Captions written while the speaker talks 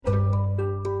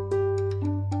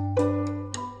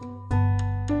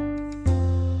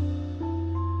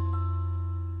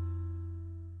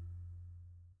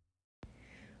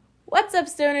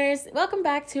What's up, stoners? Welcome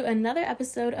back to another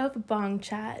episode of Bong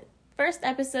Chat. First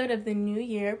episode of the new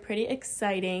year, pretty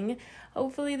exciting.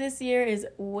 Hopefully this year is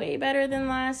way better than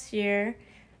last year.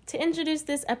 To introduce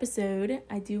this episode,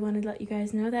 I do want to let you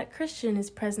guys know that Christian is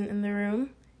present in the room.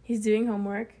 He's doing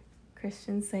homework.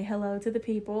 Christian, say hello to the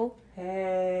people.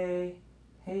 Hey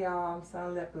y'all, I'm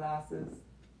selling lip glosses.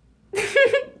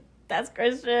 That's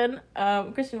Christian.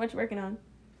 Christian, what you working on?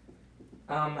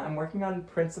 I'm working on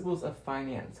Principles of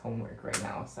Finance homework right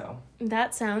now, so.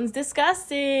 That sounds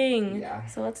disgusting. Yeah.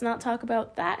 So let's not talk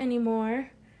about that anymore.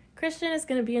 Christian is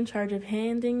going to be in charge of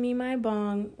handing me my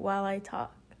bong while I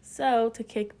talk. So, to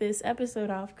kick this episode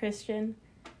off, Christian,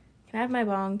 can I have my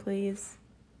bong, please?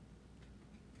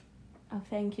 Oh,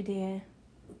 thank you, dear.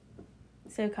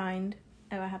 So kind.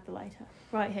 Oh, I have the lighter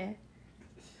right here.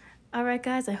 Alright,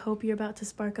 guys, I hope you're about to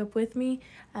spark up with me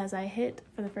as I hit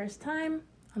for the first time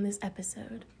on this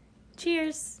episode.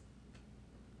 Cheers!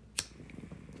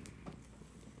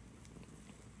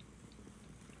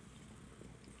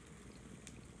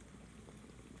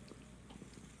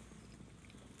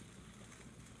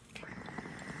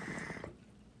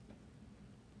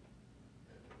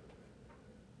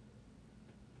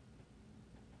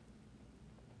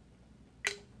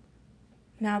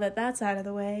 Now that that's out of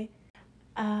the way,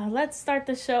 let's start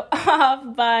the show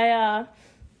off by,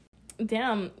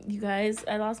 damn, you guys,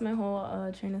 I lost my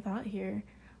whole train of thought here.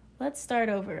 Let's start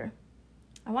over.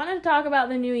 I wanted to talk about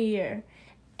the new year,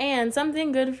 and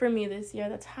something good for me this year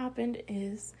that's happened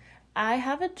is I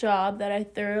have a job that I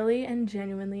thoroughly and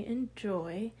genuinely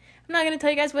enjoy. I'm not going to tell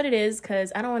you guys what it is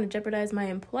because I don't want to jeopardize my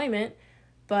employment,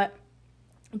 but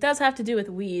it does have to do with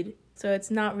weed, so it's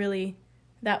not really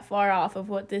that far off of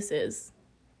what this is.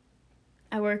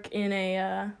 I work in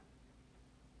a,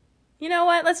 you know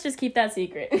what? Let's just keep that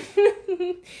secret.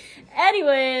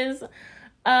 Anyways,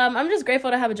 I'm just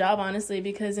grateful to have a job, honestly,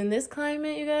 because in this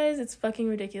climate, you guys, it's fucking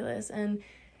ridiculous. And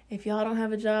if y'all don't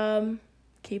have a job,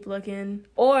 keep looking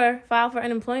or file for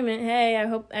unemployment. Hey,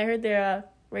 I heard they're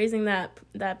raising that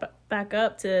back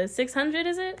up to 600,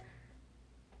 is it?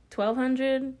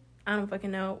 1,200? I don't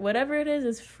fucking know. Whatever it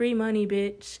is free money,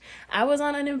 bitch. I was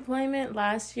on unemployment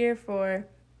last year for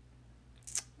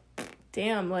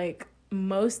like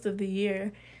most of the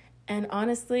year, and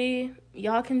honestly,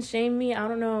 y'all can shame me. I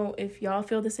don't know if y'all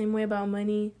feel the same way about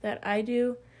money that I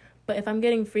do, but if I'm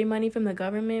getting free money from the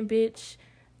government, bitch,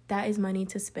 that is money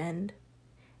to spend.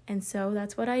 And so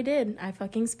that's what I did. I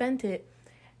fucking spent it,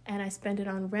 and I spent it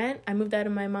on rent. I moved out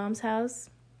of my mom's house.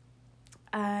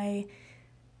 I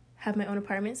have my own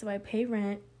apartment, so I pay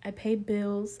rent, I pay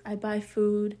bills, I buy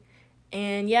food.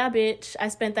 And yeah, bitch, I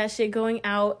spent that shit going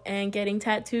out and getting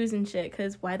tattoos and shit,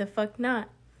 because why the fuck not?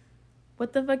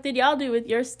 What the fuck did y'all do with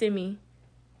your stimmy?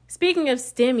 Speaking of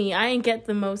stimmy, I ain't get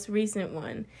the most recent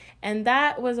one. And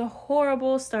that was a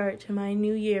horrible start to my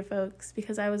new year, folks,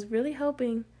 because I was really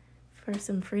hoping for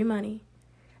some free money.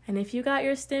 And if you got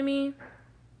your stimmy,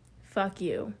 fuck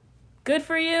you. Good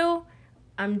for you.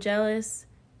 I'm jealous.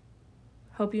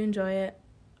 Hope you enjoy it.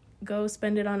 Go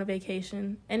spend it on a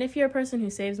vacation. And if you're a person who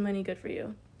saves money, good for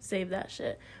you. Save that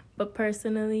shit. But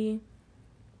personally,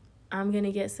 I'm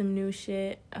gonna get some new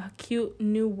shit. A cute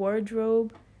new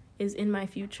wardrobe is in my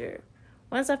future.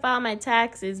 Once I file my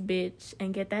taxes, bitch,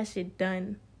 and get that shit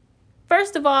done.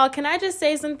 First of all, can I just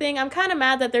say something? I'm kind of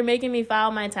mad that they're making me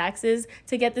file my taxes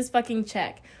to get this fucking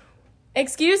check.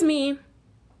 Excuse me.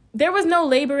 There was no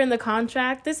labor in the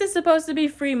contract. This is supposed to be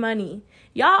free money.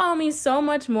 Y'all owe me so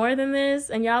much more than this,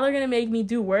 and y'all are going to make me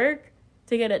do work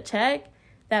to get a check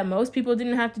that most people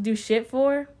didn't have to do shit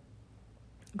for.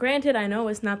 Granted, I know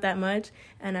it's not that much,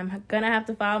 and I'm going to have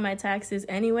to file my taxes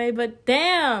anyway, but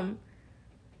damn!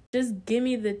 Just give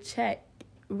me the check.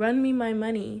 Run me my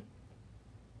money.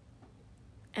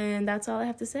 And that's all I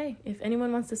have to say. If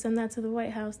anyone wants to send that to the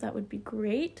White House, that would be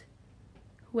great.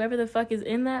 Whoever the fuck is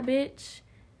in that bitch,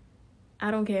 I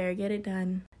don't care. Get it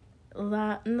done.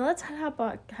 Let's hop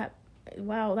on.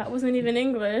 Wow, that wasn't even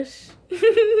English.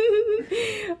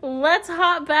 Let's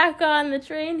hop back on the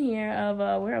train here of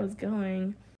where I was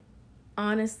going.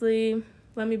 Honestly,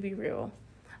 let me be real.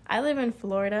 I live in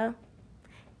Florida,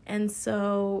 and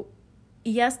so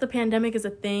yes, the pandemic is a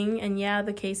thing, and yeah,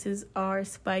 the cases are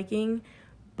spiking,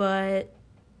 but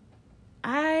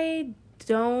I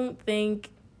don't think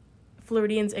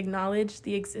Floridians acknowledge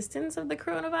the existence of the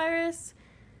coronavirus,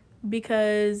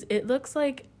 because it looks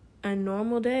like a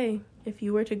normal day. If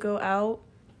you were to go out,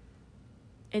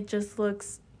 it just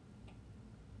looks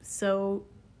so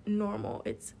normal.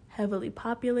 It's heavily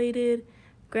populated.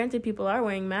 Granted, people are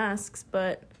wearing masks,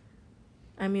 but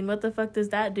I mean, what the fuck does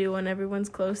that do when everyone's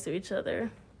close to each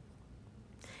other?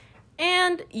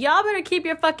 And y'all better keep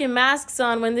your fucking masks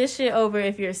on when this shit over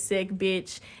if you're sick,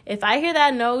 bitch. If I hear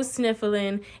that nose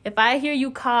sniffling, if I hear you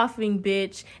coughing,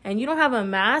 bitch, and you don't have a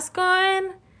mask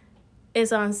on,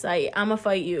 it's on sight. I'ma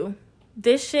fight you.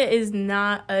 This shit is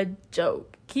not a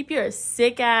joke. Keep your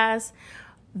sick ass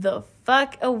the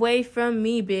fuck away from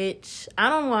me, bitch. I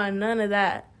don't want none of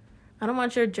that. I don't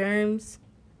want your germs.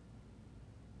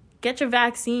 Get your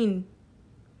vaccine.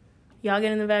 Y'all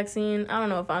getting the vaccine? I don't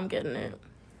know if I'm getting it.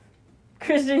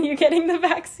 Christian, you getting the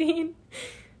vaccine?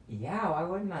 Yeah, why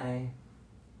wouldn't I?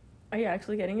 Are you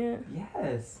actually getting it?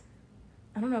 Yes.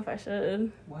 I don't know if I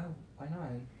should. Why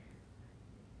not?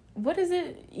 What is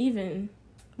it even?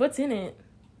 What's in it?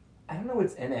 I don't know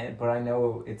what's in it, but I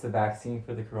know it's a vaccine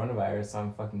for the coronavirus, so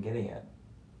I'm fucking getting it.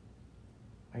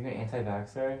 Are you an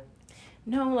anti-vaxxer?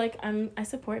 No, like, I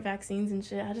support vaccines and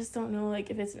shit. I just don't know, like,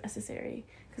 if it's necessary.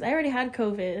 Because I already had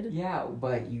COVID. Yeah,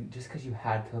 but just because you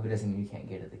had COVID doesn't mean you can't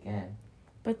get it again.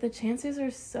 But the chances are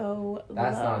so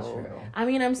That's low. not true. I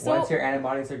mean, I'm still... Once your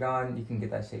antibodies are gone, you can get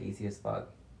that shit easy as fuck.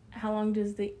 How long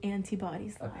does the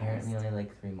antibodies last? Apparently only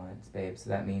like 3 months, babe.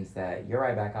 So that means that you're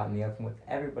right back out in the open with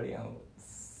everybody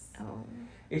else. Oh.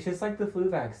 It's just like the flu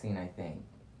vaccine, I think.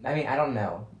 I mean, I don't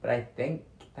know, but I think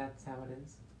that's how it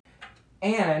is.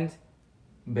 And,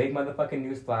 big motherfucking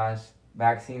newsflash,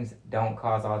 vaccines don't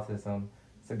cause autism,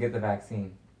 so get the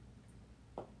vaccine.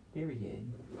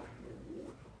 Period.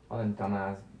 All them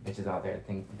dumbass bitches out there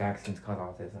think vaccines cause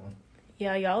autism.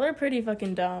 Yeah, y'all are pretty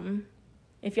fucking dumb.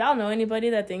 If y'all know anybody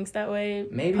that thinks that way,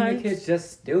 maybe your kid's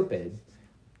just stupid.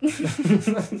 I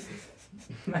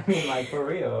mean, like, for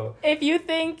real. If you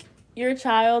think your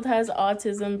child has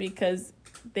autism because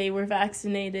they were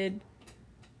vaccinated,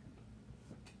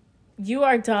 you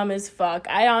are dumb as fuck.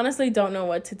 I honestly don't know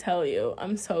what to tell you.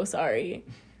 I'm so sorry.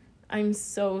 I'm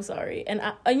so sorry. And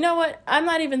you know what? I'm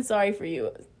not even sorry for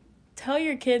you. Tell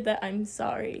your kid that I'm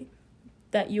sorry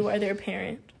that you are their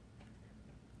parent.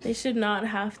 They should not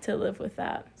have to live with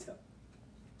that.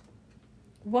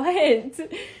 What?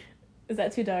 Is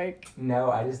that too dark?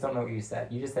 No, I just don't know what you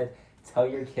said. You just said, tell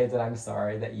your kids that I'm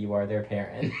sorry that you are their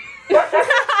parent.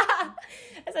 I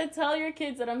said, tell your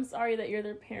kids that I'm sorry that you're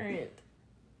their parent.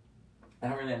 I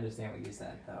don't really understand what you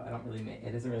said, though. It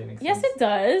doesn't really make sense. Yes, it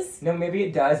does. No, maybe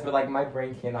it does, but, like, my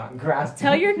brain cannot grasp.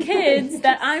 Tell your kids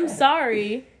that I'm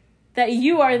sorry that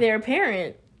you are their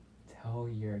parent. Tell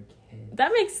your kids.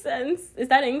 That makes sense. Is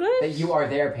that English? That you are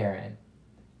their parent.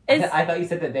 I thought you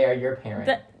said that they are your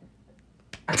parent.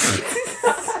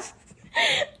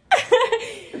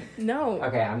 No.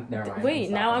 Okay, never mind.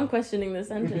 Wait, now I'm questioning the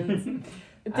sentence.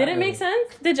 Did it make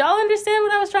sense? Did y'all understand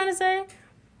what I was trying to say?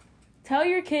 Tell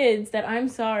your kids that I'm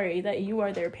sorry that you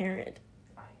are their parent.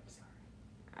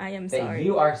 I am sorry. That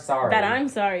you are sorry. That I'm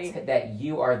sorry. That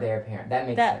you are their parent. That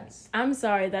makes sense. I'm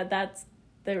sorry that that's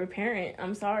their parent.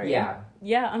 I'm sorry. Yeah.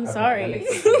 Yeah, I'm okay, sorry. That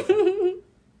makes sense.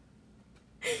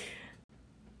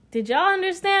 Did y'all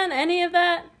understand any of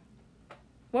that?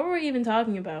 What were we even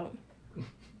talking about?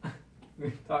 We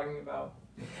were talking about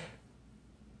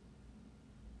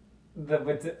the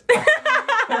What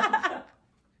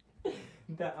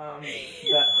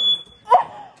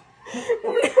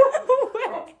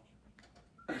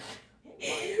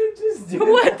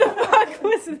the fuck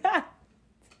was that?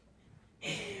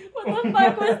 What the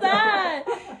fuck was that?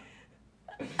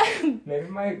 Maybe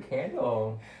my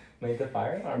candle made the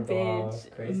fire alarm go off.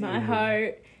 Crazy. My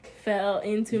heart fell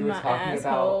into my asshole. You were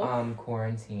talking about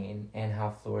quarantine and how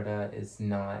Florida is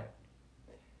not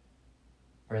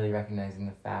really recognizing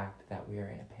the fact that we are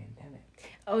in a pandemic.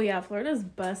 Oh yeah, Florida's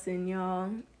busting, y'all.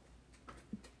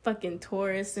 Fucking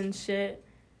tourists and shit.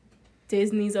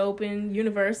 Disney's open.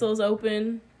 Universal's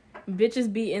open.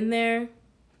 Bitches be in there.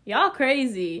 Y'all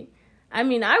crazy. I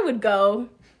mean, I would go.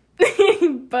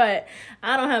 But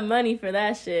I don't have money for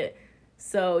that shit.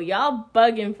 So y'all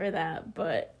bugging for that.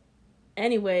 But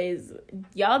anyways,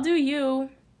 y'all do you.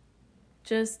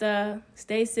 Just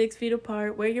stay 6 feet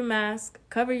apart. Wear your mask.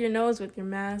 Cover your nose with your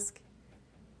mask.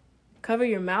 Cover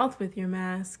your mouth with your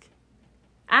mask.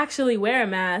 Actually wear a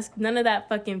mask. None of that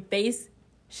fucking face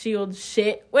shield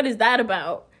shit. What is that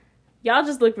about? Y'all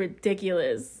just look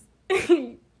ridiculous.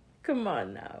 Come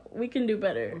on now. We can do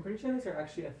better. I'm pretty sure those are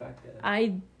actually effective.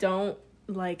 I don't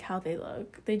like how they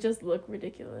look. They just look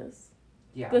ridiculous.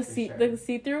 Yeah, the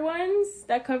see-through ones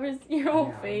that covers your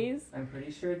whole face. I'm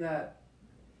pretty sure that...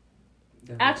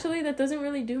 Actually, that doesn't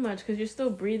really do much because you're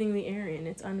still breathing the air in.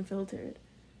 It's unfiltered.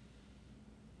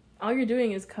 All you're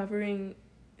doing is covering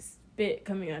spit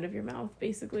coming out of your mouth,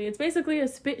 basically. It's basically a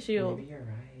spit shield. Maybe you're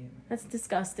right. That's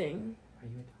disgusting. Are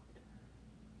you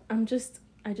a doctor?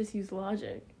 I just use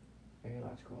logic. Very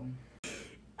logical.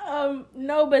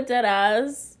 No, but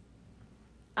deadass.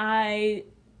 I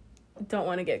don't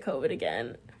want to get COVID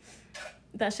again.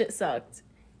 That shit sucked.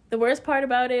 The worst part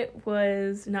about it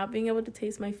was not being able to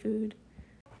taste my food.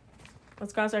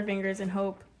 Let's cross our fingers and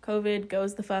hope COVID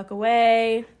goes the fuck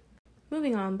away.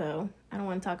 Moving on, though. I don't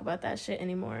want to talk about that shit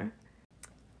anymore.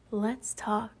 Let's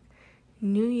talk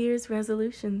New Year's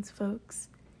resolutions, folks.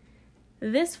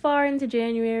 This far into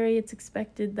January, it's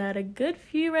expected that a good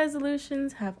few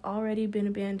resolutions have already been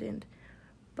abandoned.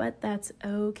 But that's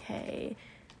okay.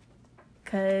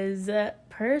 Because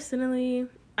personally,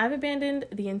 I've abandoned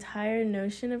the entire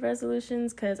notion of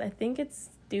resolutions because I think it's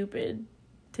stupid,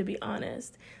 to be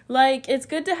honest. Like, it's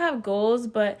good to have goals,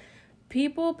 but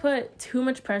people put too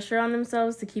much pressure on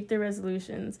themselves to keep their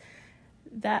resolutions.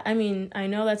 I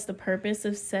know that's the purpose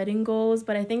of setting goals,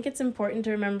 but I think it's important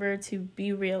to remember to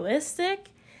be realistic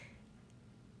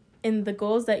in the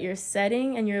goals that you're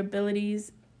setting and your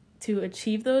abilities to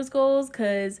achieve those goals,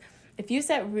 because if you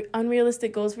set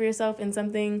unrealistic goals for yourself in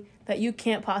something that you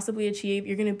can't possibly achieve,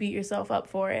 you're going to beat yourself up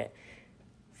for it.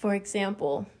 For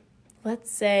example, let's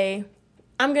say,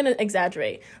 I'm going to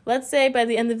exaggerate. Let's say by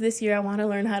the end of this year, I want to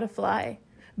learn how to fly.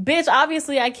 Bitch,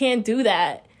 obviously I can't do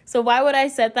that. So why would I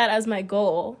set that as my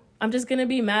goal? I'm just going to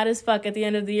be mad as fuck at the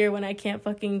end of the year when I can't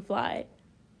fucking fly.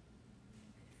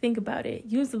 Think about it.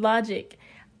 Use logic.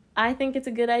 I think it's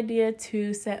a good idea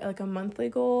to set like a monthly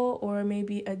goal or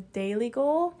maybe a daily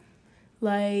goal.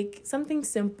 Like something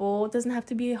simple. It doesn't have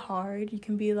to be hard. You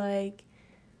can be like,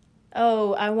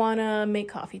 oh, I want to make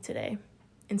coffee today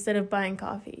instead of buying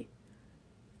coffee.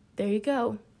 There you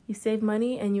go. You save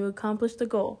money and you accomplish the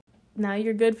goal. Now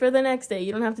you're good for the next day.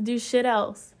 You don't have to do shit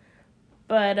else.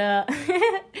 But,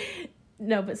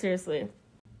 no, but seriously.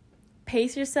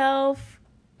 Pace yourself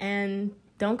and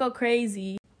don't go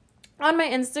crazy. On my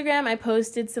Instagram, I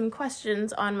posted some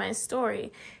questions on my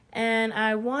story. And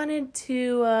I wanted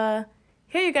to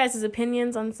hear you guys'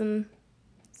 opinions on some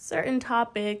certain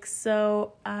topics.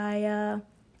 So I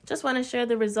just want to share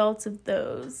the results of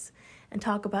those and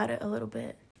talk about it a little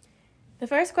bit. The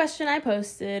first question I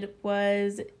posted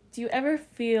was, do you ever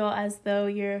feel as though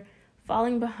you're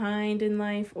falling behind in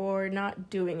life or not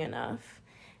doing enough?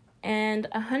 And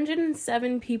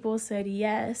 107 people said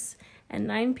yes, and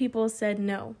 9 people said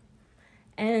no.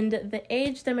 And the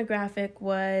age demographic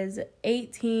was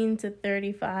 18 to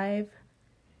 35.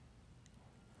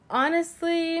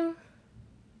 Honestly,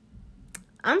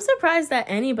 I'm surprised that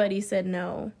anybody said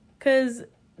no, because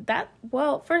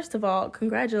first of all,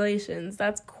 congratulations.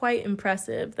 That's quite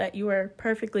impressive that you are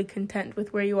perfectly content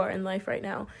with where you are in life right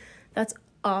now. That's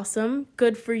awesome.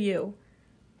 Good for you.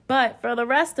 But for the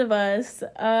rest of us,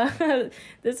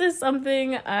 this is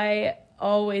something I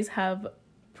always have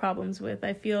problems with.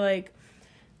 I feel like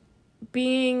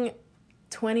being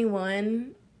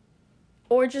 21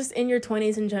 or just in your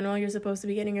 20s in general, you're supposed to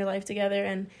be getting your life together,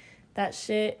 and that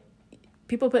shit,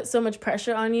 people put so much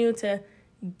pressure on you to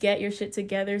get your shit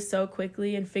together so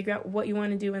quickly and figure out what you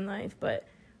want to do in life. But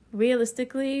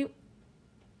realistically,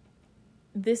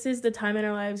 this is the time in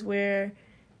our lives where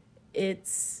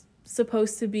it's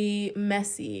supposed to be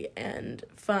messy and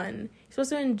fun. You're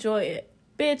supposed to enjoy it.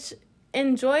 Bitch,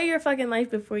 enjoy your fucking life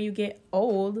before you get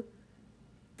old.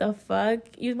 The fuck?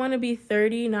 You want to be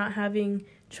 30 not having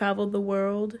traveled the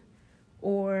world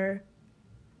or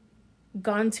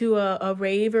gone to a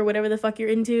rave or whatever the fuck you're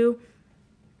into.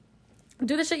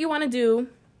 Do the shit you want to do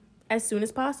as soon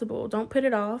as possible. Don't put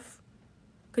it off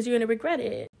because you're going to regret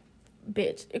it.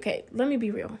 Bitch, okay, let me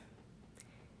be real.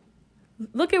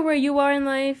 Look at where you are in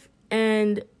life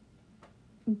and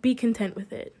be content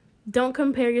with it. Don't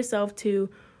compare yourself to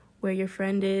where your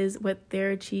friend is, what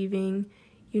they're achieving.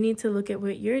 You need to look at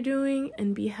what you're doing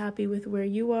and be happy with where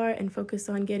you are and focus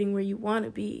on getting where you want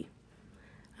to be.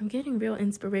 I'm getting real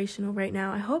inspirational right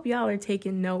now. I hope y'all are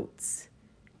taking notes,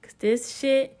 because this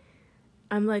shit,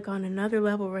 I'm like on another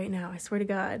level right now. I swear to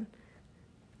God.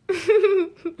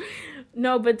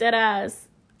 No, but deadass.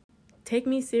 Take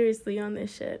me seriously on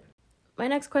this shit. My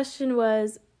next question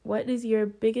was, what is your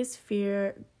biggest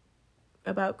fear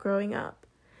about growing up?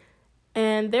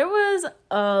 And there was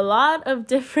a lot of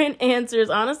different answers.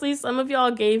 Honestly, some of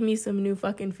y'all gave me some new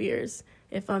fucking fears,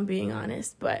 if I'm being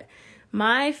honest. But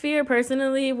my fear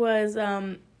personally was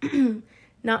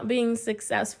not being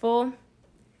successful,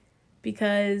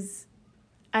 because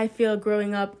I feel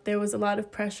growing up there was a lot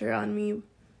of pressure on me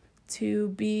to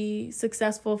be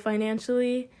successful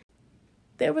financially.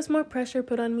 There was more pressure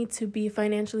put on me to be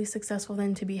financially successful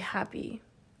than to be happy,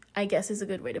 I guess is a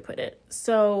good way to put it.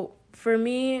 So for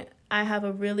me, I have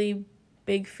a really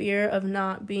big fear of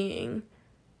not being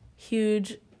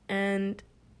huge and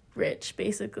rich,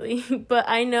 basically. But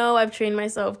I know I've trained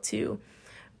myself to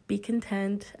be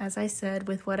content, as I said,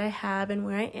 with what I have and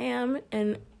where I am,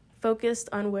 and focused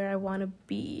on where I want to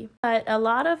be. But a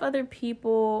lot of other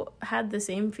people had the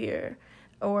same fear,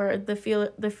 or the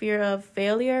fear of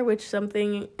failure, which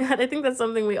something I think that's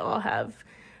something we all have.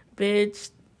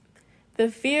 Bitch, the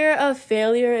fear of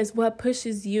failure is what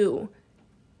pushes you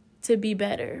to be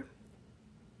better.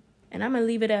 And I'm going to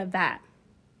leave it at that.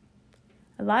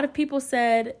 A lot of people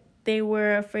said they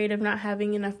were afraid of not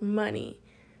having enough money,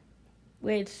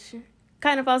 which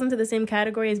kind of falls into the same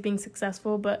category as being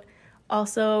successful, but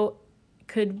also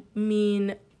could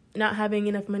mean not having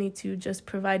enough money to just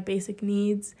provide basic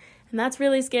needs. And that's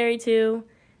really scary too,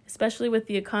 especially with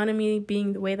the economy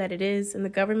being the way that it is and the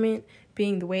government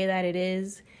being the way that it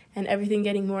is and everything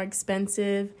getting more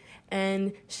expensive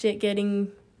and shit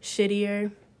getting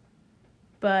shittier.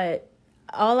 But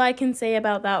all I can say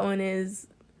about that one is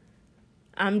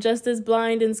I'm just as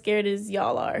blind and scared as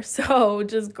y'all are. So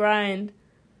just grind.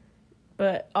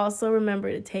 But also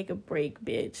remember to take a break,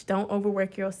 bitch. Don't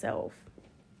overwork yourself.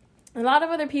 A lot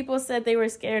of other people said they were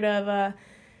scared of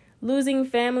losing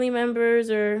family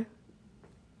members or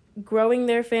growing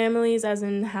their families, as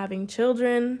in having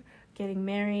children, getting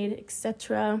married,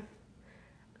 etc.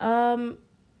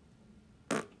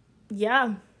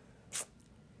 Yeah.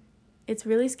 It's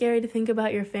really scary to think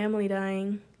about your family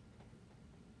dying.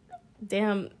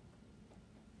 Damn.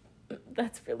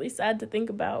 That's really sad to think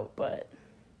about, but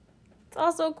it's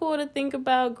also cool to think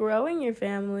about growing your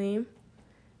family.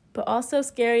 But also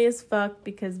scary as fuck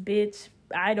because, bitch,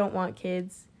 I don't want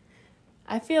kids.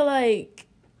 I feel like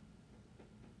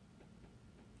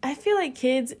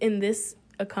kids in this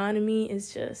economy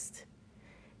is just,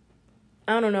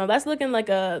 I don't know, that's looking like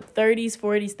a 30s,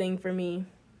 40s thing for me,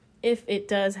 if it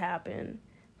does happen.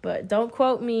 But don't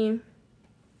quote me.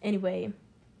 Anyway,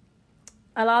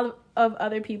 a lot of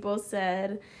other people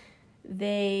said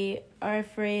they are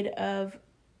afraid of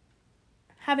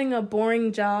having a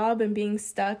boring job and being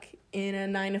stuck in a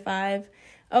 9-to-5.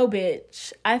 Oh,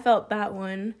 bitch, I felt that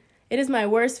one. It is my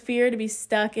worst fear to be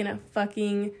stuck in a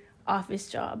fucking office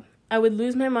job. I would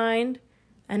lose my mind,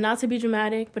 and not to be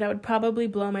dramatic, but I would probably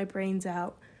blow my brains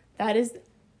out. That is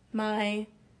my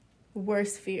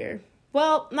worst fear.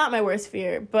 Well, not my worst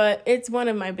fear, but it's one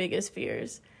of my biggest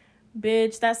fears.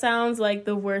 Bitch, that sounds like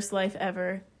the worst life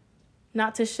ever.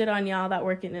 Not to shit on y'all that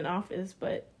work in an office,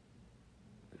 but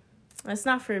that's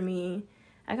not for me.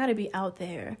 I gotta be out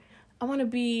there. I want to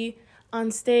be on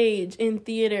stage, in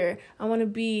theater. I want to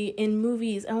be in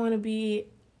movies. I want to be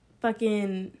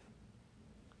fucking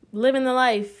living the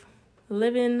life.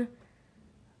 Living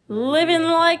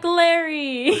like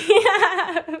Larry.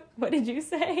 What did you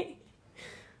say?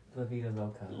 La vida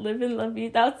loca. Living la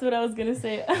vida. That's what I was going to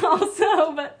say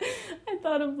also, but I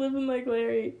thought of living like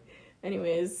Larry.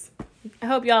 Anyways, I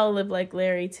hope y'all live like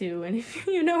Larry too. And if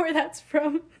you know where that's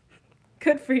from,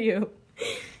 good for you.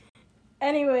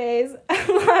 Anyways,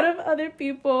 a lot of other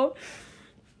people.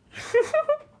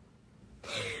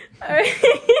 Alright.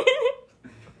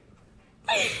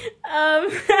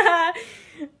 I'm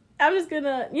just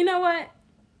gonna, you know what?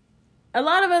 A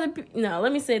lot of other people, no,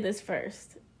 let me say this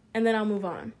first, and then I'll move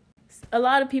on. A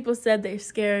lot of people said they're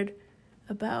scared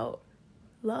about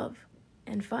love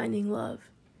and finding love.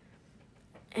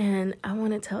 And I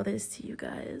want to tell this to you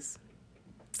guys.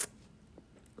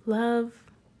 Love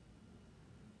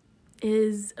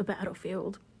is a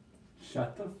battlefield.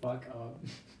 Shut the fuck up.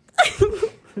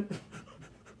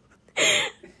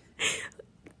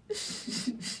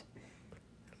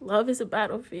 Love is a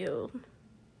battlefield.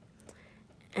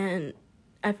 And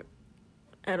I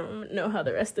don't know how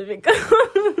the rest of it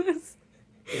goes.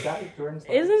 Is that a Jordan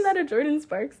Sparks? Isn't that a Jordan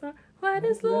Sparks song? Why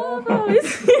does love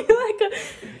always feel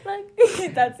like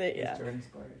that's it, yeah. Jordan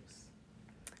Sparks.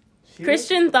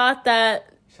 Christian thought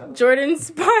that Jordan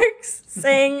Sparks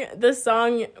sang the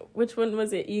song, which one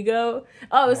was it, Ego?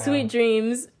 Oh, yeah. Sweet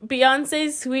Dreams.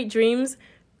 Beyonce's Sweet Dreams,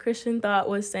 Christian thought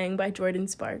was sang by Jordan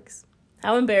Sparks.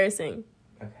 How embarrassing.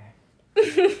 Okay.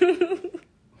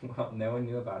 Well, no one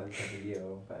knew about it except for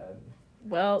you, but...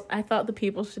 Well, I thought the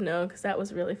people should know because that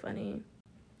was really funny.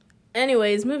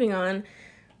 Anyways, moving on.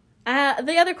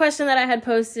 The other question that I had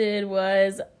posted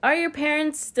was, are your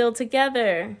parents still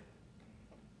together?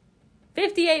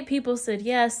 58 people said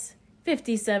yes.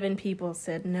 57 people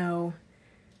said no.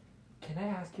 Can I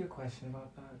ask you a question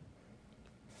about that?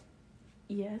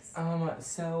 Yes.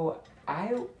 So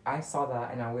I saw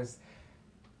that and I was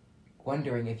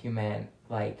wondering if you meant,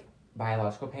 like,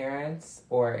 biological parents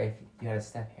or if you had a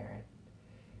step-parent.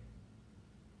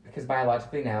 Because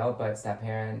biologically, no, but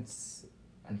step-parents,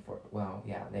 well,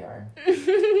 yeah, they are.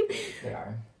 They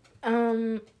are.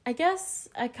 I guess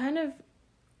I kind of,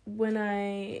 when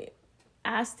I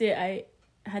asked it, I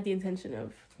had the intention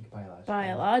of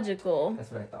biological.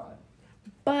 That's what I thought.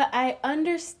 But I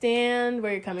understand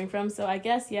where you're coming from, so I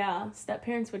guess, yeah,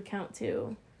 step-parents would count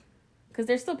too. Because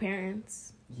they're still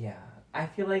parents. Yeah. I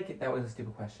feel like that was a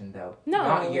stupid question, though. No.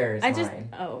 Not yours, mine.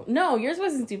 Oh, no, yours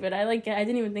wasn't stupid. I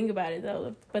didn't even think about it,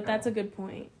 though. But that's a good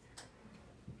point.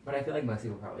 But I feel like most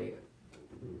people probably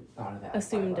thought of that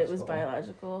assumed it was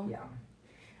biological. Yeah.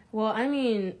 Well, I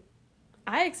mean,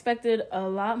 I expected a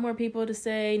lot more people to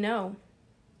say no.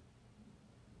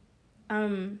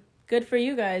 Good for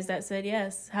you guys that said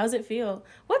yes. How's it feel?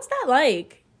 What's that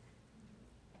like?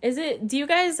 Do you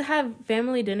guys have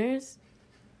family dinners?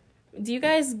 Do you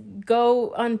guys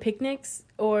go on picnics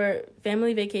or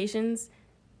family vacations?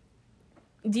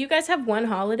 Do you guys have one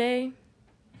holiday?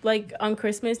 Like on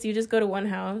Christmas, do you just go to one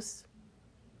house?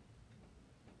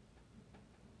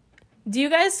 Do you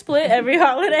guys split every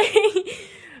holiday?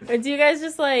 Or do you guys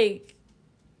just like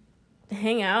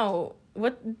hang out?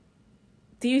 What?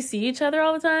 Do you see each other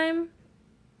all the time?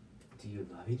 Do you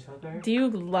love each other? Do you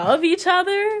love each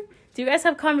other? Do you guys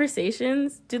have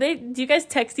conversations? Do you guys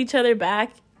text each other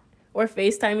back or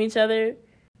FaceTime each other?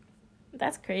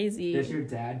 That's crazy. Does your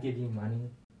dad give you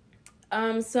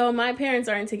money? So my parents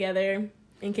aren't together,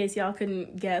 in case y'all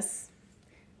couldn't guess.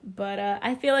 But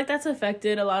I feel like that's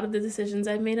affected a lot of the decisions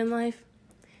I've made in life.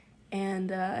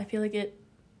 And I feel like it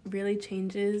really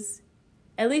changes,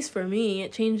 at least for me,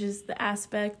 it changes the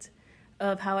aspect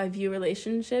of how I view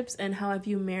relationships and how I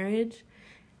view marriage.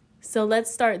 So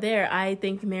let's start there. I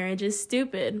think marriage is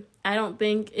stupid. I don't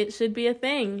think it should be a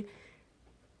thing.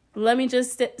 Let me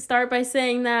just start by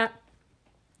saying that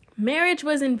marriage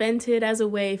was invented as a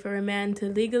way for a man to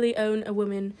legally own a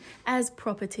woman as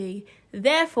property.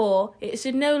 Therefore, it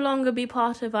should no longer be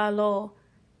part of our law.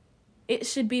 It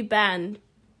should be banned.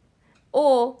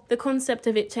 Or the concept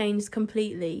of it changed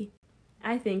completely.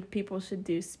 I think people should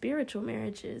do spiritual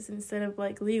marriages instead of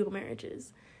like legal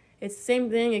marriages. It's the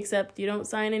same thing, except you don't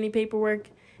sign any paperwork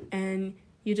and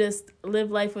you just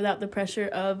live life without the pressure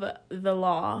of the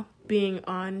law being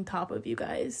on top of you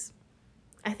guys.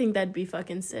 I think that'd be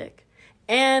fucking sick.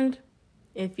 And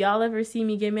if y'all ever see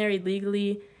me get married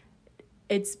legally,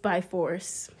 it's by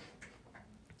force.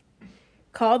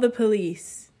 Call the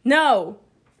police. No!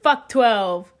 Fuck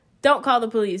 12. Don't call the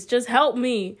police. Just help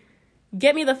me.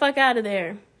 Get me the fuck out of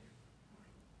there.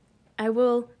 I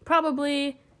will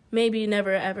probably, maybe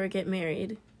never ever get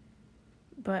married.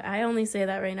 But I only say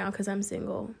that right now because I'm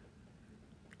single.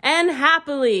 And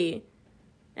happily.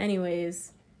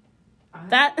 Anyways.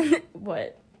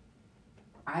 What?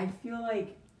 I feel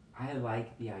like I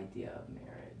like the idea of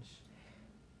marriage.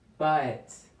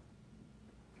 But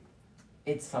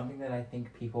it's something that I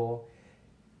think people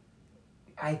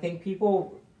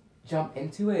jump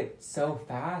into it so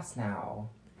fast now.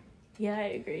 Yeah, I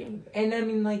agree. And I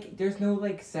mean, like, there's no,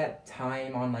 like, set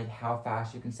time on, like, how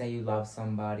fast you can say you love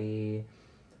somebody.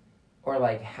 Or,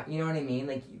 like, you know what I mean?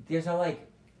 Like, there's no, like,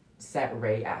 set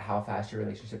rate at how fast your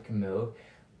relationship can move.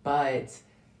 But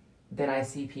then I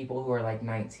see people who are, like,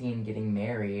 19 getting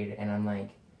married, and I'm like,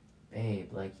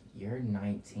 babe, like, you're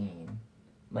 19.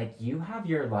 Like, you have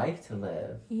your life to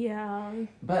live. Yeah.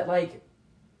 But, like,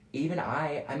 even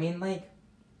I mean, like,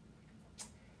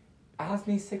 asked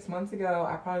me 6 months ago,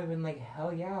 I probably been like,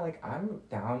 hell yeah, like, I'm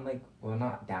down, like, well,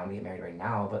 not down to get married right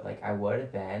now, but, like, I would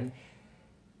have been.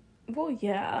 Well,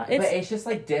 yeah. But it's just,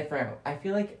 like, different. I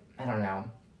feel like, I don't know.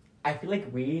 I feel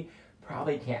like we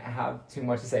probably can't have too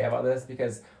much to say about this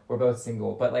because we're both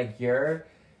single, but, like, your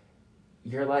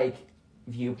like,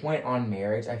 viewpoint on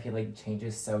marriage, I feel like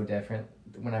changes so different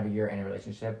whenever you're in a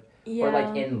relationship. Yeah. Or,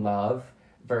 like, in love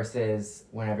versus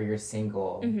whenever you're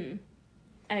single. Mm-hmm.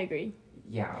 I agree.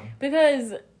 Yeah.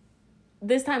 Because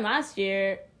this time last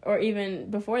year, or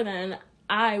even before then,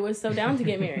 I was so down to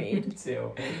get married. Me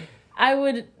too. I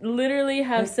would literally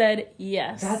have said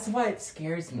yes. That's what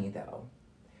scares me, though.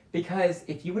 Because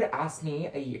if you would have asked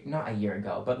me not a year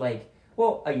ago, but, like,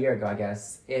 well, a year ago, I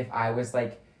guess, if I was,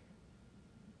 like,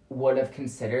 would have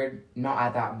considered, not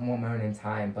at that moment in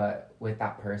time, but with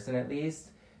that person at least,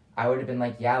 I would have been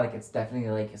like, yeah, like, it's definitely,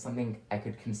 like, something I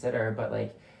could consider, but,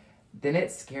 like, then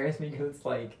it scares me because,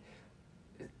 like,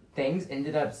 things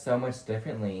ended up so much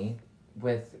differently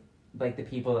with, like, the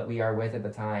people that we are with at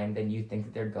the time than you think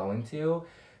that they're going to.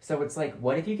 So it's like,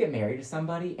 what if you get married to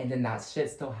somebody and then that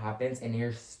shit still happens and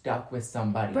you're stuck with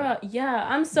somebody? Bruh, yeah,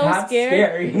 I'm so That's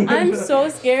scared. Scary. I'm so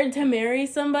scared to marry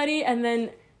somebody and then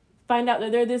find out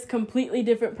that they're this completely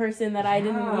different person that I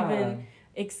didn't even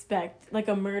expect. Like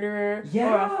a murderer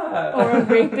or a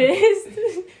rapist.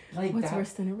 Like, what's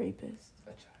worse than a rapist?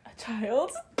 A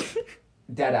child.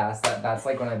 Deadass. That's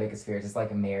like one of my biggest fears. Is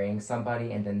like marrying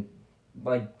somebody and then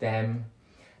like them.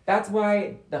 That's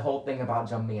why the whole thing about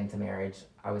jumping into marriage,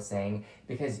 I was saying,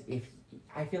 because if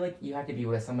I feel like you have to be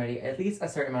with somebody at least a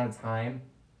certain amount of time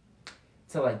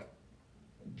to like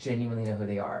genuinely know who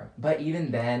they are. But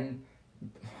even then,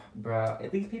 bruh,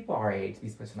 at least people our age,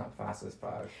 these pushing up fast as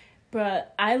fuck. Bruh,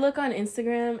 I look on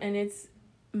Instagram and it's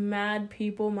mad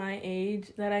people my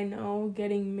age that I know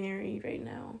getting married right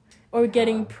now. Or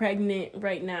getting pregnant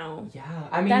right now. Yeah,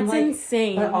 I mean, that's like,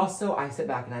 insane. But also, I sit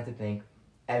back and I have to think,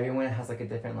 everyone has like a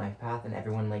different life path and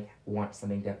everyone like wants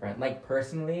something different. Like,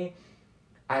 personally,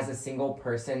 as a single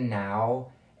person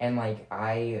now, and like,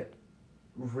 I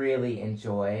really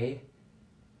enjoy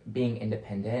being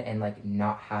independent and like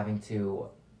not having to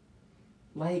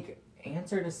like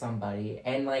answer to somebody.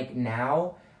 And like,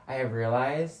 now I have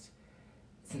realized,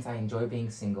 since I enjoy being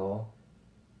single,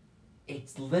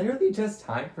 it's literally just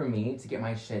time for me to get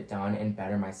my shit done and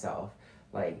better myself.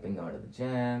 Like, been going to the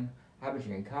gym, I've been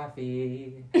drinking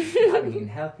coffee, I've been eating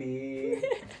healthy.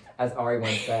 As Ari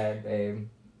once said, babe.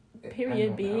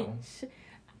 Period, bitch.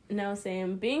 No,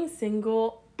 Sam. Being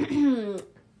single,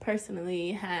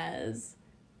 personally, has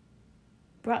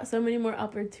brought so many more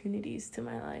opportunities to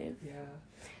my life. Yeah.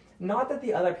 Not that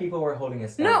the other people were holding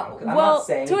us down. No, I'm well, not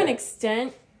saying to an that,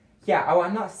 extent. Yeah,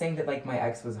 I'm not saying that, like, my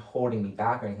ex was holding me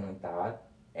back or anything like that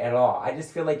at all. I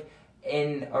just feel like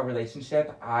in a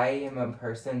relationship, I am a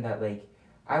person that, like,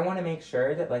 I want to make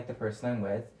sure that, like, the person I'm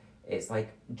with is,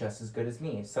 like, just as good as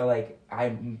me. So, like,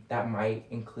 that might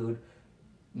include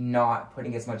not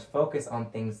putting as much focus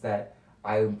on things that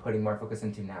I'm putting more focus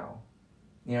into now.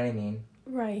 You know what I mean?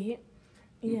 Right.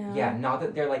 Yeah. Yeah, not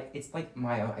that they're, like, it's, like,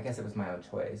 my own, I guess it was my own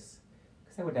choice.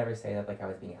 Because I would never say that, like, I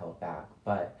was being held back.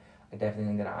 But I definitely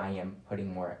think that I am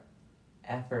putting more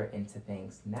effort into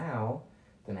things now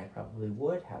than I probably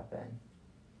would have been.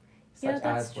 Yeah,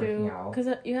 that's true. Because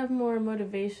you have more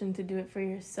motivation to do it for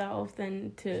yourself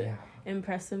than to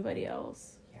impress somebody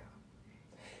else.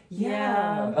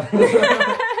 Yeah.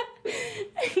 I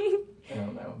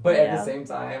don't know. But at the same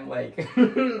time, like,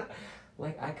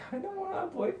 like, I kind of want a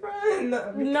boyfriend.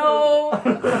 No.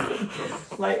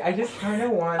 Like, I just kind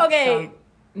of want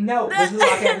No, this is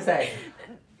what I have to say.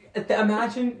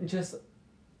 Imagine just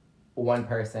one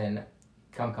person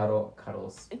come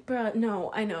cuddles. Bruh,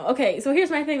 no, I know. Okay, so here's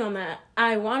my thing on that.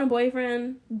 I want a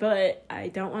boyfriend, but I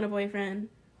don't want a boyfriend,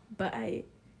 but I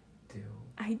do.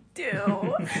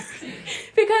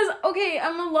 Because, okay,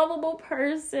 I'm a lovable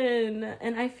person,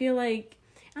 and I feel like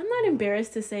I'm not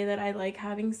embarrassed to say that I like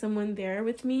having someone there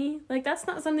with me. Like, that's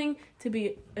not something to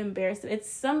be embarrassed of. It's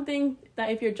something that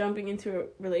if you're jumping into a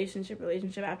relationship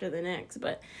after the next,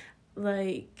 but,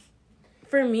 like,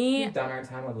 for me, we've done our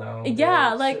time alone.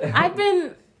 Yeah, bitch. like, I've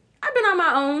been on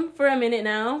my own for a minute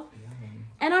now,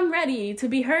 and I'm ready to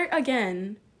be hurt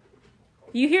again.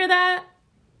 You hear that?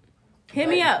 Hit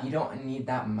me up. You don't need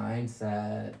that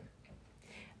mindset.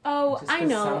 Oh, just I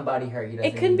know. Somebody hurt you.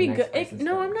 It can be good.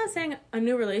 No, I'm not saying a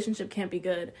new relationship can't be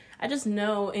good. I just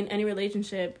know in any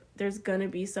relationship there's gonna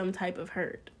be some type of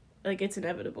hurt. Like, it's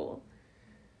inevitable.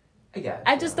 I guess.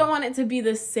 I just don't want it to be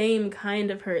the same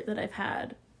kind of hurt that I've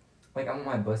had. Like, I want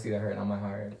my pussy to hurt, not my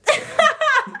heart.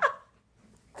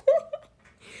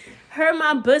 Hurt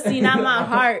my pussy, not my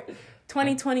heart.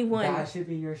 2021. That should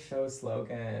be your show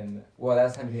slogan. Well, that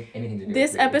doesn't have anything to do with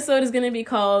this episode is going to be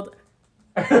called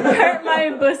Hurt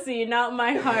My Pussy, Not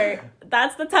My Heart.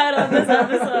 That's the title of this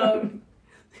episode.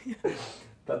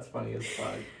 That's funny as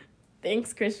fuck.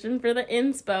 Thanks, Christian, for the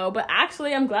inspo. But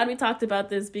actually, I'm glad we talked about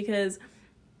this because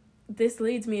this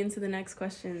leads me into the next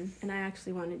question. And I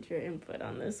actually wanted your input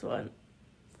on this one.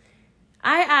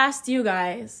 I asked you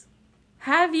guys,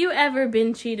 have you ever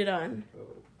been cheated on?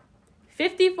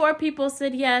 54 people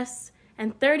said yes,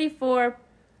 and 37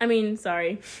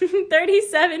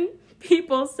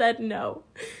 people said no.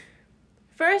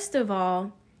 First of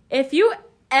all, if you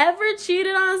ever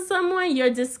cheated on someone, you're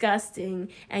disgusting,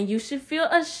 and you should feel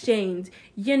ashamed.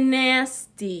 You're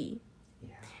nasty.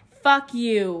 Yeah. Fuck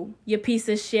you, you piece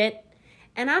of shit.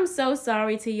 And I'm so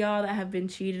sorry to y'all that have been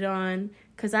cheated on,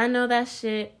 because I know that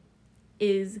shit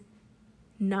is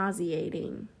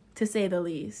nauseating, to say the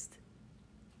least.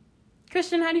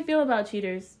 Christian, how do you feel about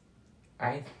cheaters?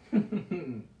 I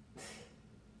think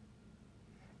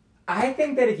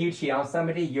that if you cheat on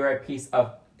somebody, you're a piece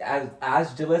of,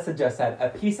 as Jalissa just said, a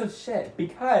piece of shit.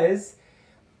 Because,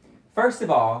 first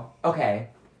of all, okay,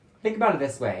 think about it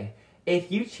this way. If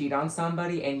you cheat on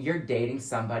somebody and you're dating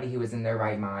somebody who is in their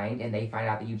right mind and they find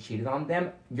out that you cheated on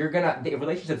them, the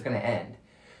relationship's gonna end.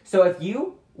 So if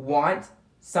you want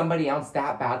somebody else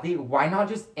that badly, why not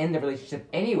just end the relationship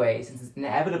anyway, since it's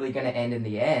inevitably going to end in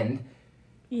the end?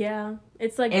 Yeah,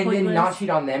 it's like and pointless. then not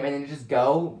cheat on them and then just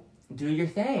go do your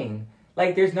thing.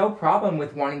 Like, there's no problem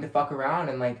with wanting to fuck around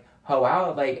and, like, hoe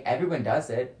out. Like, everyone does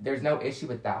it. There's no issue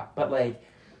with that. But, like,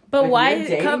 but if why you're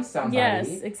dating somebody, yes,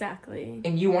 exactly,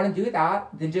 and you want to do that,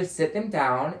 then just sit them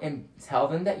down and tell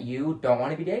them that you don't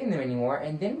want to be dating them anymore,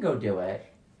 and then go do it.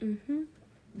 Mm-hmm.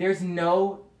 There's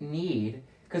no need,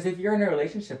 because if you're in a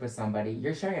relationship with somebody,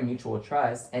 you're sharing a mutual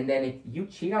trust, and then if you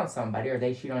cheat on somebody or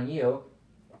they cheat on you,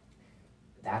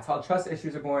 that's how trust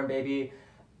issues are born, baby.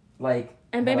 Like,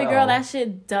 and baby girl, that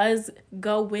shit does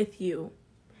go with you.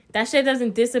 That shit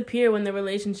doesn't disappear when the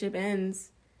relationship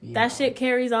ends. Yeah. That shit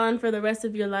carries on for the rest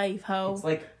of your life, ho. It's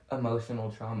like emotional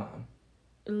trauma.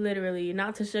 Literally,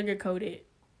 not to sugarcoat it,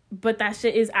 but that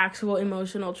shit is actual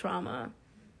emotional trauma.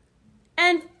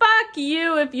 And fuck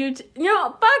you if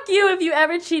fuck you if you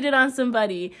ever cheated on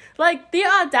somebody. Like, the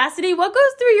audacity, what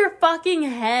goes through your fucking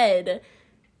head?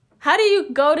 How do you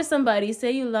go to somebody,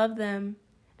 say you love them,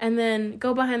 and then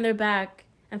go behind their back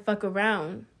and fuck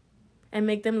around and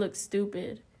make them look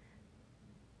stupid?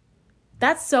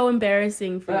 That's so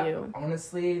embarrassing for you.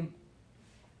 Honestly,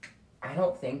 I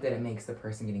don't think that it makes the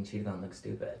person getting cheated on look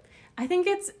stupid. I think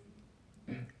it's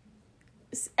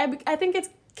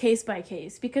case by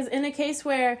case, because in a case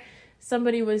where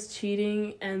somebody was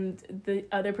cheating and the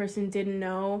other person didn't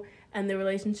know and the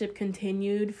relationship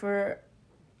continued for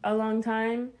a long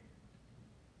time,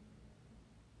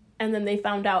 and then they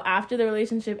found out after the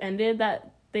relationship ended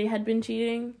that they had been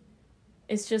cheating,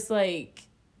 it's just like,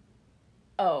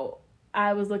 oh,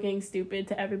 I was looking stupid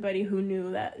to everybody who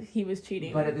knew that he was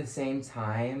cheating. But at the same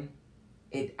time,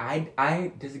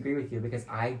 I disagree with you, because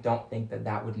I don't think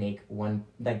that would make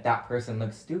that person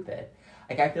look stupid.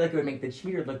 Like, I feel like it would make the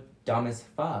cheater look dumb as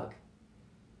fuck.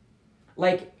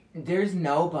 Like, there's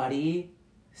nobody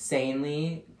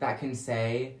sanely that can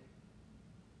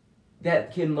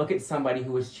look at somebody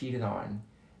who was cheated on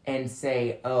and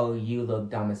say, oh, you look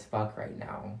dumb as fuck right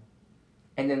now.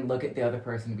 And then look at the other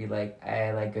person and be like,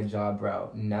 hey, like, good job,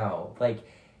 bro. No. Like,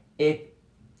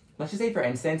 let's just say, for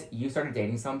instance, you started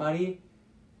dating somebody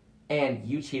and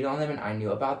you cheated on them and I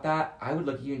knew about that, I would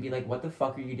look at you and be like, what the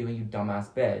fuck are you doing, you dumbass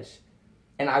bitch?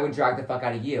 And I would drag the fuck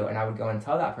out of you, and I would go and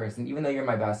tell that person, even though you're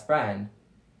my best friend,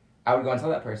 I would go and tell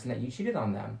that person that you cheated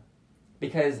on them.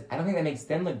 Because I don't think that makes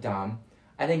them look dumb.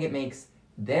 I think it makes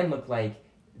them look like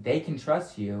they can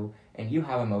trust you and you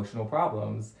have emotional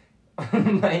problems.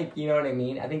 Like, you know what I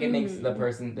mean? I think it makes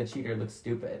the cheater, look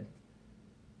stupid.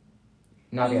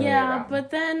 Not the other way around.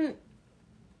 But then...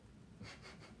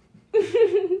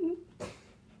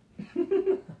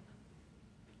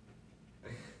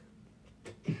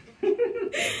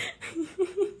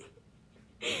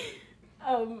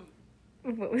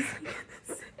 what was I gonna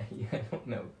say? Yeah, I don't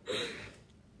know.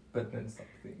 But then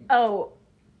something. Oh,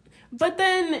 but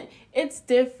then it's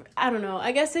different. I don't know.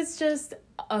 I guess it's just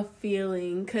a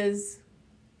feeling, because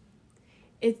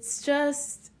it's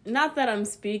just, not that I'm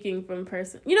speaking from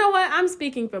you know what? I'm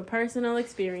speaking from personal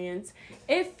experience.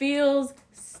 It feels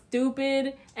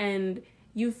stupid and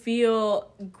you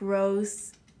feel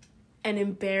gross and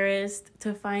embarrassed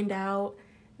to find out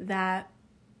that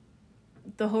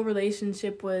the whole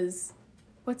relationship was,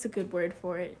 what's a good word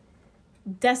for it?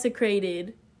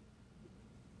 Desecrated.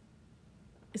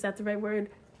 Is that the right word?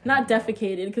 Not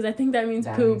defecated, because I think that means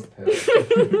poop.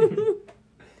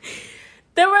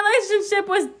 The relationship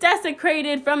was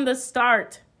desecrated from the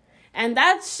start. And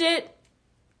that shit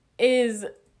is...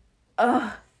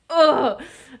 I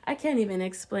can't even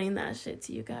explain that shit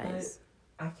to you guys.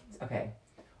 Okay.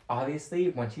 Obviously,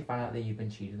 once you find out that you've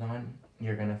been cheated on,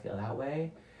 you're going to feel that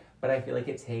way. But I feel like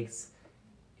it takes...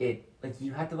 Like,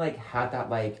 you have to, like, have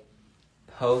that, like,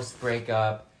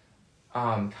 post-breakup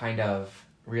kind of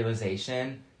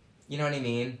realization. You know what I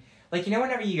mean? Like, you know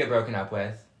whenever you get broken up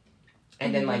with,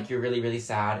 and then, like, you're really, really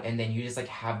sad, and then you just, like,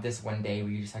 have this one day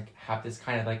where you just, like, have this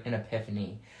kind of, like, an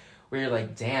epiphany, where you're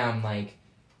like, damn, like,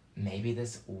 maybe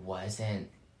this wasn't,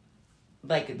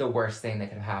 like, the worst thing that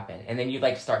could have happened. And then you,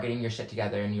 like, start getting your shit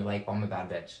together, and you're like, oh, I'm a bad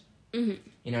bitch. Mm-hmm.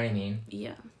 You know what I mean?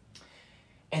 Yeah.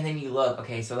 And then you look,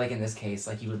 okay, so, like, in this case,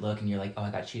 like, you would look, and you're like, oh, I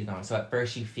got cheated on. So at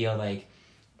first you feel like,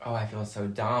 oh, I feel so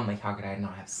dumb. Like, how could I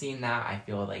not have seen that? I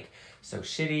feel, like, so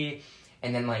shitty.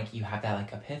 And then, like, you have that,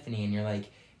 like, epiphany, and you're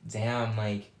like, damn,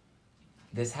 like,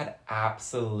 this had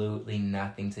absolutely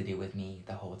nothing to do with me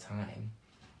the whole time.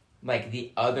 Like,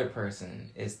 the other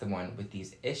person is the one with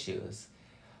these issues.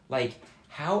 Like,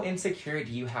 how insecure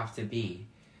do you have to be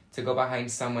to go behind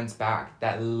someone's back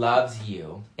that loves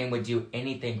you and would do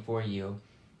anything for you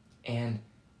and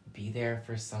be there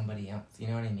for somebody else? You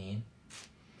know what I mean?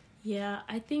 Yeah,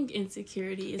 I think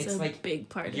insecurity is a big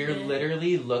part of it. You're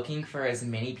literally looking for as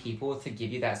many people to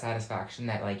give you that satisfaction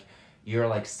that, like, you're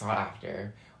like sought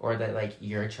after, or that like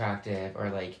you're attractive, or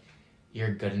like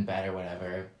you're good in bed or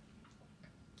whatever,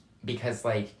 because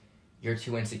like you're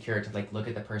too insecure to like look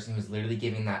at the person who's literally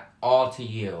giving that all to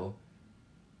you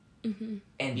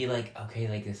and be like, okay,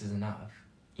 like this is enough.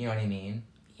 You know what I mean?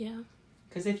 Yeah.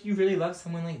 Because if you really love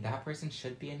someone, like that person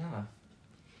should be enough.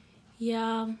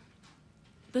 Yeah.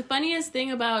 The funniest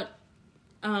thing about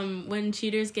when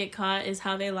cheaters get caught is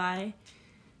how they lie.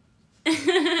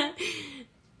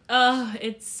 Oh,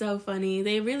 it's so funny.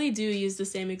 They really do use the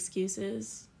same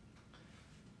excuses.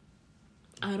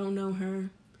 I don't know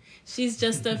her. She's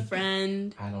just a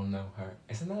friend. I don't know her.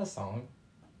 Isn't that a song?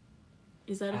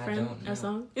 Is that a I friend? don't know. A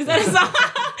song? Is that a song?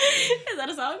 Is that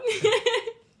a song?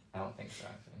 I don't think so,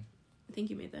 actually. I think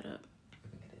you made that up. I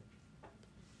think I did.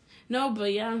 No,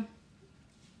 but yeah.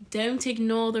 Don't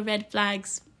ignore the red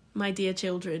flags, my dear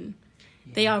children.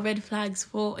 Yeah. They are red flags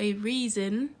for a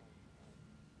reason.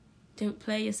 Don't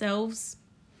play yourselves.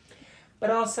 But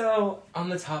also, on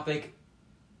the topic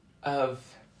of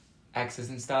exes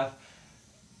and stuff,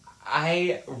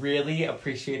 I really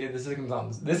appreciated, this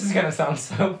is gonna sound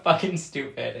so fucking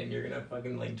stupid, and you're gonna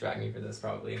fucking like drag me for this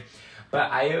probably,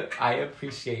 but I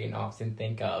appreciate and often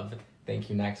think of Thank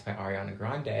You Next by Ariana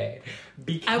Grande,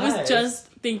 because I was just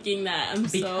thinking that. I'm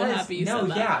so happy you said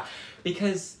that. Yeah,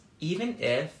 because even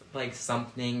if like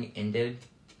something ended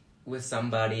with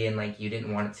somebody and like you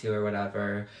didn't want it to or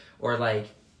whatever, or like,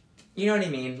 you know what I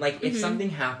mean, like if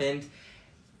something happened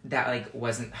that like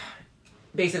wasn't,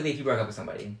 basically if you broke up with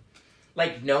somebody,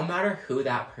 like no matter who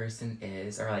that person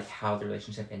is or like how the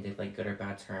relationship ended, like good or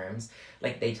bad terms,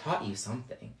 like they taught you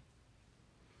something.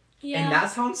 Yeah. And that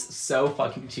sounds so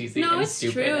fucking cheesy and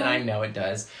stupid, true. And I know it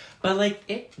does. But like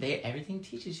everything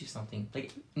teaches you something.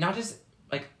 Like not just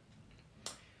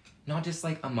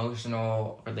like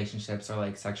emotional relationships or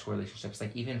like sexual relationships,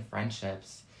 like even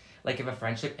friendships. Like if a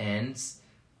friendship ends,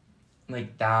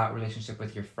 like that relationship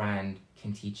with your friend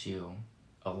can teach you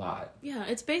a lot. Yeah,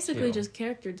 it's basically just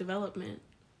character development.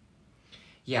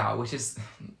 Yeah, which is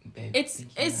babe,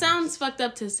 it sounds fucked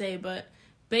up to say, but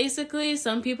basically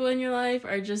some people in your life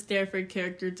are just there for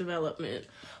character development.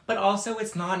 But also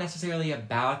it's not necessarily a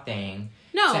bad thing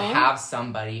to have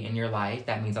somebody in your life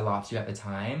that means a lot to you at the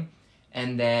time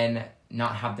and then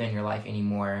not have them in your life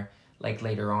anymore like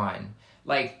later on.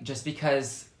 Like just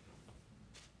because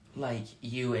like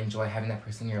you enjoy having that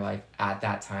person in your life at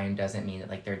that time doesn't mean that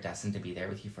like they're destined to be there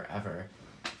with you forever.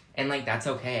 And like that's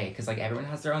okay, because like everyone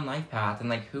has their own life path, and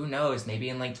like who knows, maybe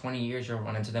in like 20 years you'll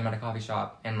run into them at a coffee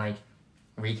shop and like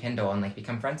rekindle and like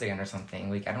become friends again or something.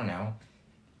 Like I don't know,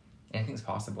 anything's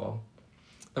possible.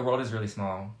 The world is really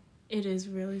small. It is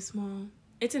really small.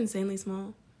 It's insanely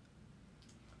small.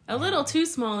 A little too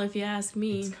small if you ask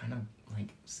me. It's kind of like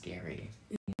scary.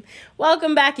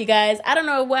 Welcome back, you guys. I don't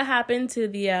know what happened to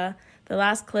the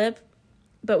last clip,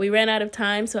 but we ran out of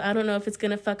time, so I don't know if it's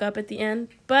gonna fuck up at the end,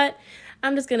 but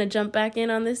I'm just gonna jump back in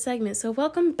on this segment. So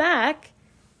welcome back,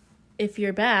 if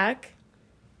you're back.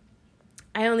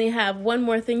 I only have one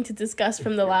more thing to discuss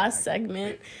from the last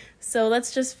segment, so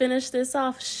let's just finish this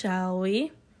off, shall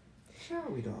we? Shall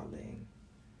we, darling?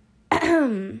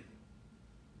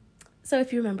 So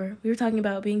if you remember, we were talking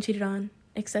about being cheated on,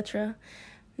 etc.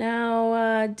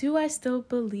 Now, do I still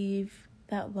believe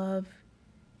that love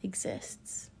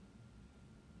exists?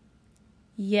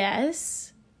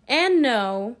 Yes and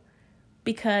no,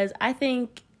 because I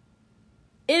think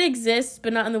it exists,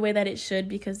 but not in the way that it should,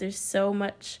 because there's so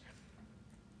much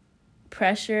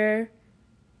pressure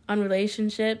on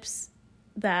relationships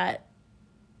that,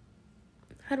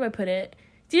 how do I put it?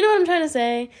 Do you know what I'm trying to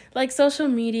say? Like social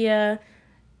media,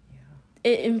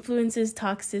 it influences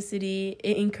toxicity,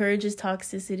 it encourages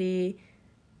toxicity,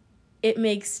 it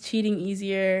makes cheating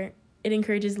easier, it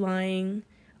encourages lying,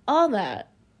 all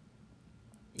that.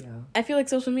 Yeah. I feel like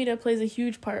social media plays a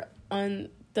huge part on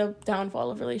the downfall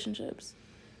of relationships.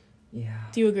 Yeah.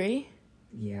 Do you agree?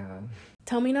 Yeah.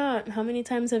 Tell me not. How many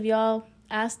times have y'all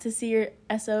asked to see your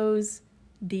SO's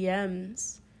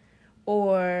DMs?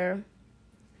 Or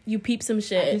you peep some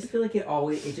shit? I just feel like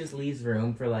it just leaves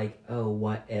room for like, oh,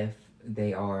 what if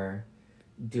they are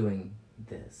doing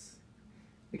this?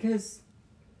 Because,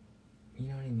 you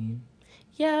know what I mean?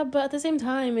 Yeah, but at the same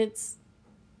time, it's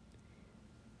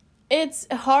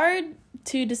hard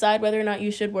to decide whether or not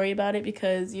you should worry about it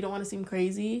because you don't want to seem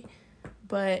crazy.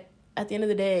 But at the end of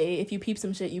the day, if you peep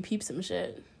some shit, you peep some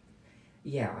shit.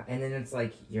 Yeah, and then it's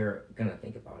like you're gonna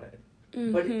think about it.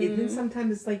 Mm-hmm. But then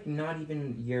sometimes it's like not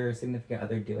even your significant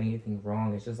other doing anything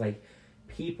wrong. It's just like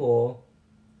people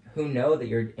who know that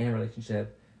you're in a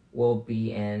relationship will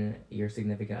be in your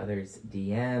significant other's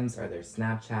DMs or their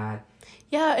Snapchat.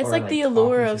 Yeah, it's like the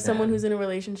allure of someone who's in a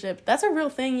relationship. That's a real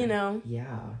thing, you know?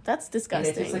 Yeah. That's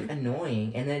disgusting. And it's just, like,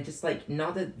 annoying. And then just, like,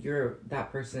 not that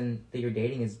that person that you're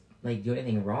dating is, like, doing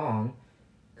anything wrong,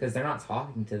 because they're not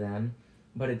talking to them,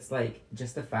 but it's, like,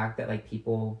 just the fact that, like,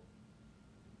 people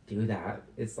do that.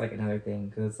 It's, like, another thing,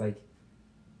 because it's, like,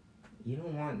 you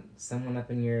don't want someone up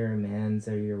in your man's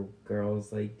or your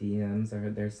girl's, like, DMs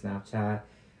or their Snapchat,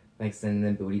 like, sending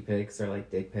them booty pics or, like,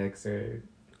 dick pics or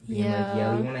being like,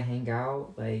 yo, you want to hang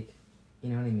out? Like, you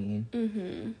know what I mean?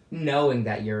 Mm-hmm. Knowing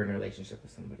that you're in a relationship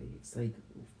with somebody. It's like,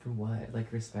 for what?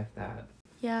 Like, respect that.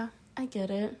 Yeah, I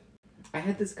get it. I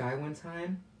had this guy one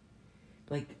time,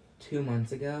 like, 2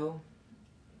 months ago.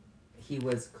 He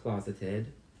was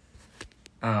closeted.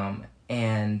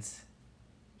 And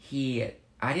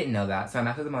I didn't know that, so I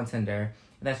matched with him on Tinder,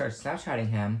 and I started Snapchatting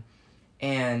him,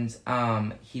 and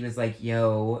he was like,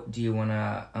 yo, do you want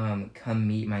to come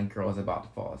meet my girl's about to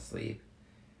fall asleep?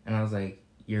 And I was like,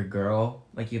 your girl?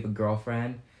 Like, you have a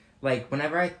girlfriend? Like,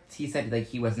 whenever he said, like,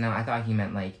 he wasn't out, I thought he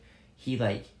meant, like, he,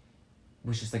 like,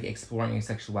 was just, like, exploring your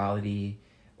sexuality,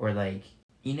 or, like,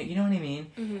 you know what I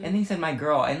mean? Mm-hmm. And then he said, my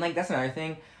girl, and, like, that's another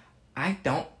thing. I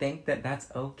don't think that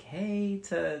that's okay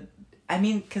to... I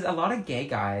mean, because a lot of gay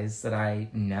guys that I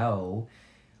know,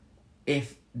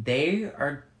 if they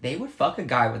would fuck a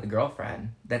guy with a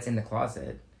girlfriend that's in the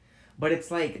closet. But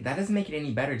it's like, that doesn't make it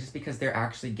any better just because they're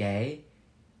actually gay,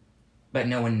 but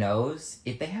no one knows.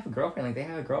 If they have a girlfriend, like, they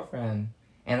have a girlfriend.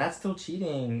 And that's still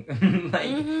cheating.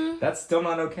 Like, mm-hmm. That's still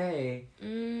not okay.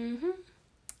 Mm-hmm.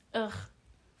 Ugh.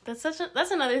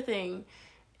 That's another thing,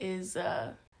 is,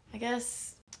 I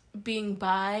guess, being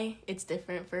bi, it's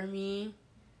different for me.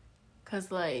 Because,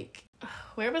 like,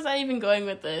 where was I even going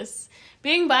with this?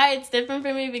 Being bi, it's different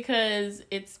for me because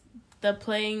it's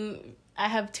I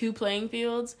have 2 playing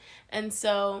fields. And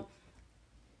so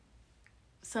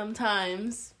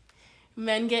sometimes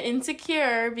men get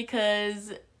insecure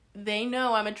because they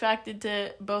know I'm attracted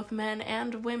to both men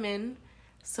and women.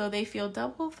 So they feel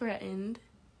double threatened.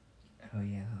 Oh,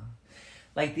 yeah.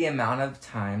 Like, the amount of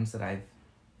times that I've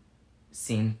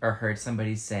seen or heard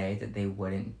somebody say that they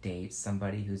wouldn't date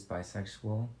somebody who's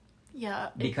bisexual. Yeah.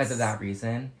 Because of that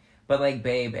reason. But, like,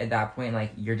 babe, at that point,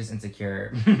 like, you're just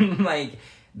insecure. Like,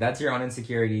 that's your own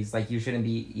insecurities. Like, you shouldn't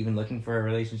be even looking for a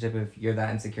relationship if you're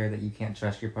that insecure that you can't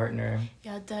trust your partner.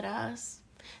 Yeah, dead ass.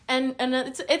 And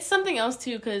it's something else,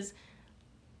 too, because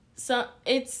how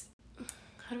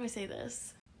do I say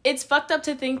this? It's fucked up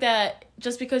to think that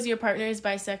just because your partner is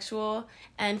bisexual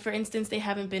and, for instance, they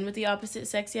haven't been with the opposite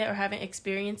sex yet or haven't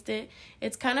experienced it,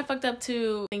 it's kind of fucked up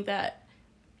to think that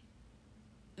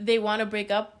they want to break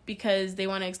up because they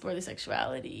want to explore the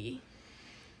sexuality.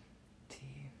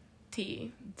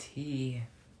 Tea.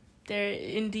 There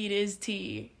indeed is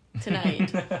tea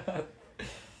tonight.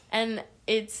 And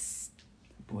it's...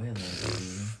 Boiling,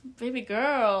 baby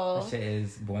girl. That shit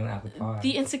is boiling out the pot.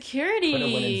 The insecurity. Put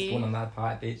it when it's boiling that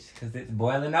pot, bitch, because it's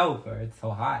boiling over. It's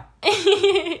so hot.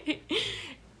 If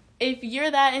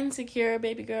you're that insecure,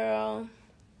 baby girl,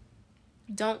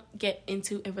 don't get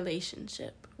into a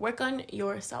relationship. Work on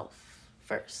yourself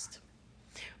first.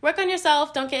 Work on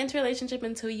yourself. Don't get into a relationship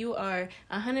until you are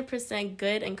 100%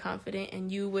 good and confident and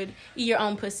you would eat your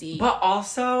own pussy. But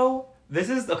also, this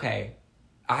is... Okay,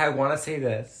 I want to say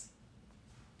this.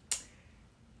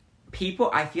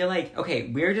 People, I feel like... Okay,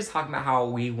 we were just talking about how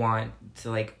we want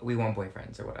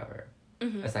boyfriends or whatever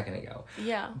a second ago.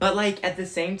 Yeah. But, like, at the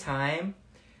same time,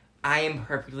 I am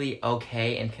perfectly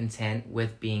okay and content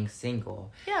with being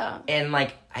single. Yeah. And,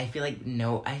 like, I feel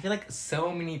like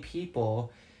so many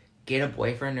people get a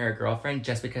boyfriend or a girlfriend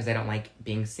just because they don't like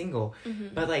being single. Mm-hmm.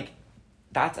 But, like,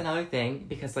 that's another thing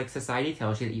because, like, society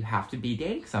tells you that you have to be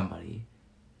dating somebody.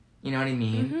 You know what I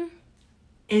mean? Mm-hmm.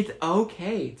 It's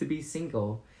okay to be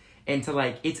single. And to,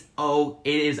 like, it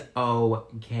is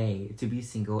okay to be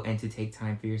single and to take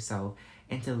time for yourself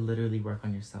and to literally work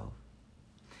on yourself.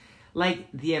 Like,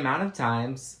 the amount of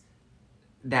times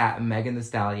that Megan Thee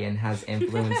Stallion has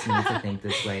influenced me to think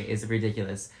this way is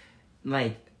ridiculous.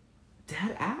 Like,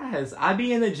 dead ass. I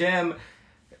be in the gym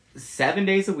 7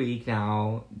 days a week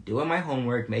now, doing my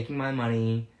homework, making my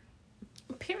money.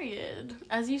 Period.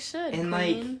 As you should, and, queen.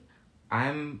 like,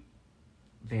 I'm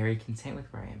very content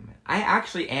with where I am. I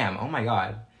actually am. Oh my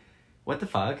god. What the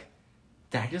fuck?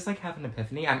 Did I just, like, have an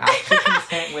epiphany? I'm actually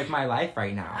content with my life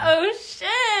right now. Oh,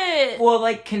 shit! Well,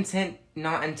 like, content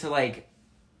not into, like,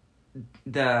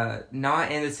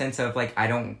 not in the sense of, like, I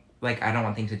don't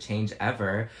want things to change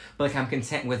ever, but, like, I'm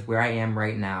content with where I am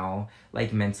right now,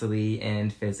 like, mentally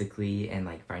and physically and,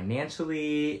 like,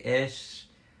 financially-ish.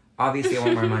 Obviously, I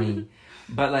want more money.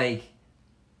 But, like,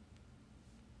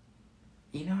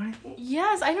 you know what I mean?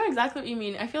 Yes, I know exactly what you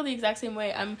mean. I feel the exact same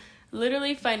way. I'm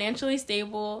literally financially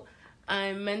stable.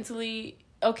 I'm mentally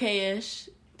okay-ish.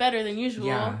 Better than usual.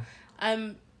 Yeah.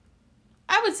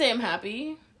 I would say I'm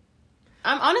happy.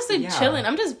 I'm honestly chilling.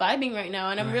 I'm just vibing right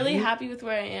now, and I'm really happy with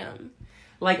where I am.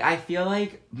 Like, I feel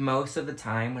like most of the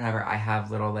time whenever I have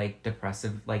little, like,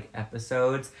 depressive, like,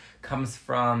 episodes comes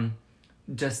from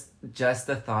just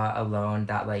the thought alone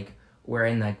that, like, we're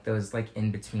in, like, those, like,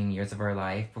 in-between years of our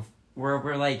life where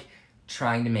we're, like,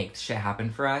 trying to make shit happen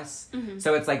for us. Mm-hmm.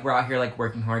 So it's, like, we're out here, like,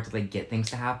 working hard to, like, get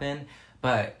things to happen,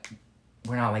 but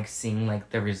we're not, like, seeing, like,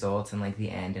 the results and, like,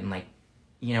 the end and, like,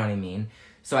 you know what I mean?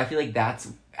 So I feel like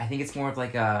I think it's more of,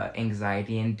 like, a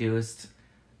anxiety-induced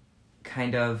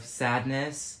kind of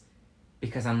sadness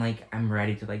because I'm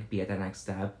ready to, like, be at that next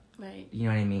step. Right. You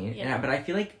know what I mean? Yeah. But I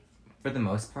feel like for the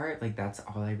most part, like, that's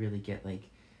all I really get, like,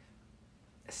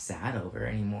 sad over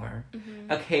anymore.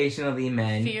 Mm-hmm. Occasionally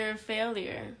men. Fear of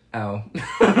failure. Oh.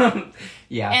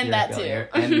 Yeah. And fear that of failure.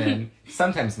 too. And then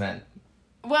sometimes men.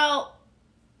 Well,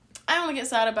 I only get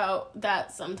sad about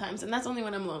that sometimes, and that's only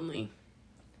when I'm lonely.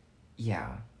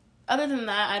 Yeah. Other than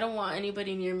that, I don't want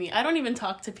anybody near me. I don't even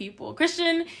talk to people.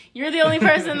 Christian, you're the only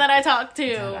person that I talk to.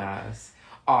 Deadass.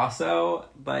 Also,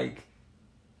 like,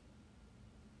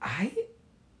 I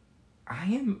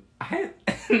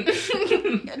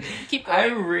Keep going. I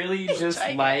really just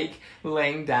like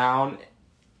laying down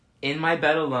in my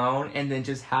bed alone and then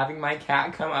just having my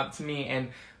cat come up to me and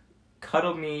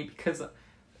cuddle me because,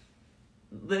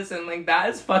 listen, like, that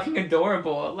is fucking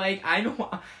adorable. Like, I don't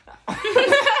want...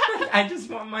 I just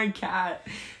want my cat.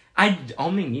 I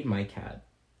only need my cat.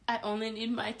 I only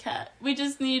need my cat. We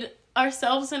just need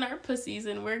ourselves and our pussies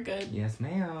and we're good. Yes,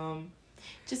 ma'am.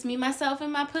 Just me, myself,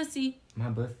 and my pussy. My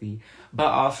pussy. But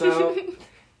also,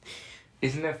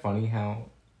 isn't it funny how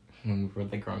when we were,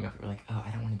 like, growing up, we were like, oh,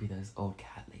 I don't want to be those old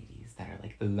cat ladies that are,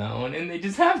 like, alone and they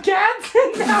just have cats.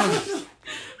 And now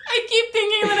I keep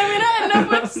thinking that I'm gonna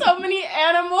end up with so many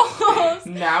animals.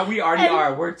 Now we already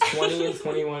are. We're 20 and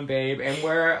 21, babe, and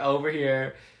we're over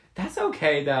here. That's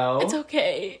okay, though. It's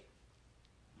okay.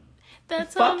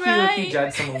 That's Fuck alright. you if you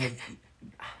judge someone with...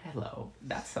 Hello.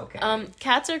 That's okay.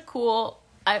 Cats are cool.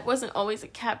 I wasn't always a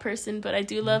cat person, but I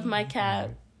do love my cat.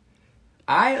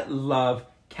 I love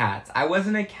cats. I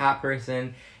wasn't a cat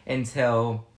person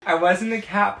until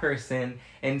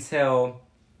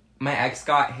my ex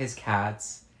got his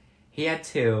cats. He had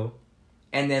 2.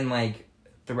 And then, like,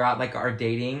 throughout, like, our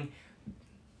dating,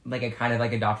 like, I kind of,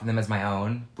 like, adopted them as my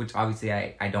own, which obviously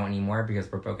I don't anymore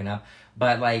because we're broken up.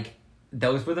 But, like,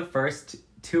 those were the first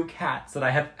 2 cats that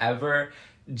I have ever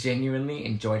genuinely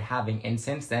enjoyed having. And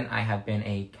since then, I have been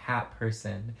a cat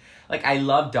person. Like, I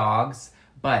love dogs,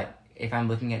 but if I'm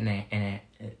looking at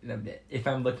if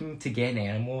I'm looking to get an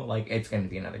animal, like, it's gonna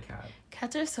be another cat.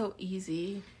 Cats are so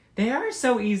easy. They are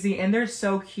so easy, and they're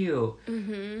so cute.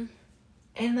 Mm-hmm.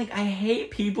 And, like, I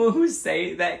hate people who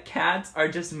say that cats are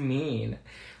just mean.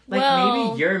 Like, well,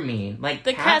 maybe you're mean. Like,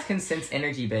 the cats can sense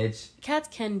energy, bitch. Cats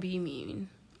can be mean.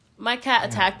 My cat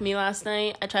attacked me last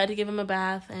night. I tried to give him a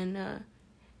bath, and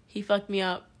he fucked me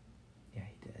up. Yeah,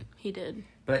 he did. He did.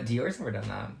 But Dior's never done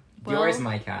that. Well, Dior's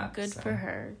my cat. Good for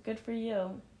her. Good for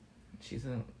you.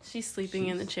 She's sleeping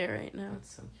in the chair right now.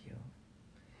 That's so cute.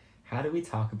 How do we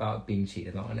talk about being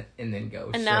cheated on and then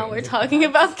go? And now we're talking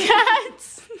about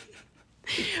cats.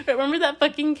 Remember that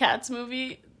fucking Cats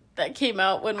movie that came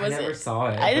out? When was it? I never saw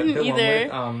it. I didn't either.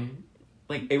 With,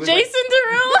 like, it was Jason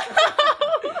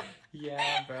Derulo.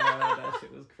 Yeah, bro, that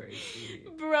shit was crazy.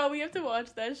 Bro, we have to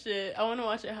watch that shit. I want to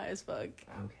watch it high as fuck.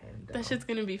 Okay, that shit's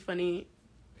gonna be funny.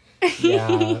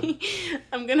 Yeah.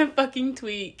 I'm gonna fucking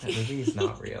tweak. That movie is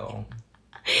not real.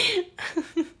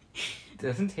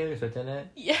 Isn't Taylor Swift in it?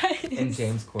 Yeah, it and is.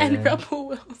 James Corden. And Rebel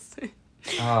Wilson.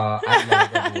 I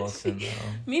love Rebel Wilson, though.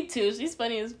 Me too. She's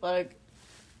funny as fuck.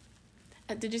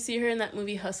 Did you see her in that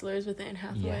movie Hustlers with Anne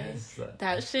Hathaway? Yes.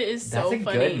 That shit is That's so a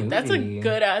funny. good movie. That's a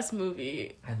good ass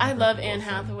movie. I love Anne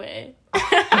Hathaway.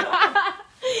 I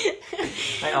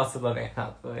also love Anne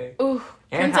Hathaway. Ooh,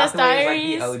 Anne Princess Hathaway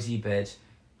Diaries. is like the OG bitch.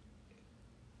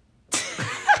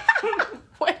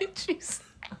 What did you say?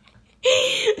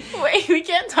 Wait, we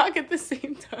can't talk at the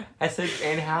same time. I said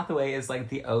Anne Hathaway is like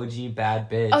the OG bad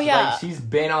bitch. Oh, yeah. Like, she's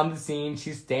been on the scene.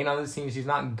 She's staying on the scene. She's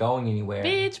not going anywhere.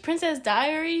 Bitch, Princess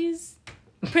Diaries.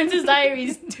 Princess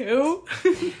Diaries 2.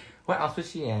 What else was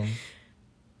she in?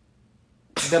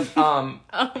 The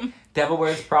Devil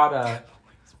Wears Prada.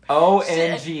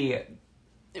 OMG.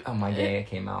 Oh my day, it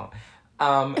came out.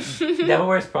 Devil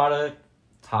Wears Prada,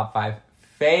 top 5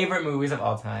 favorite movies of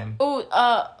all time.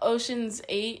 Oh, Ocean's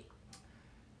 8.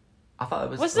 I thought it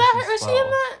was. Was Ocean's that her? Was she 12.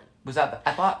 in that? Was that?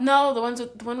 I thought. No, the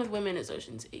one with women is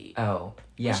Ocean's 8. Oh,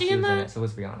 yeah, Was she she in was in that? it. So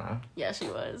was Rihanna. Yeah, she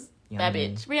was. Yeah, That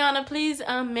bitch. Rihanna, please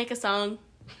make a song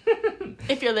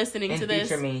if you're listening and to this.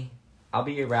 feature me. I'll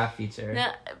be your rap feature.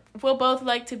 Now, we'll both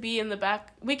like to be in the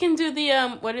back. We can do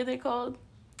the what are they called?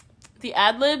 The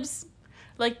ad-libs,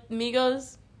 like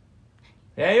Migos.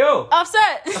 Hey yo.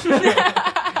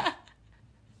 Offset.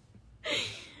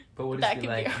 But what is That she could be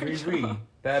like? our Riri, song.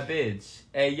 bad bitch.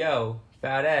 Hey yo,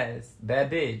 fat ass, bad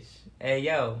bitch. Hey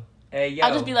yo, hey yo.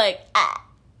 I'll just be like, ah.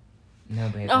 No,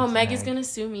 babe. Oh, that's Meg is gonna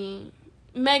sue me.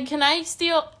 Meg, can I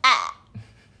steal? Ah.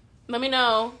 Let me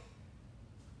know.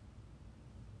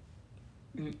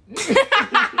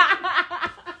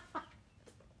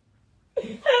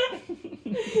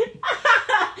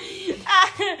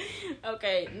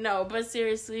 Okay, no, but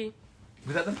seriously,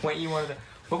 Was that the point you wanted to?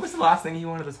 What was the last thing you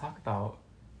wanted to talk about?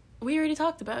 we already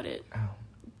talked about it. Oh.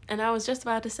 And I was just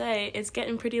about to say, it's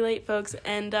getting pretty late, folks,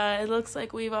 and it looks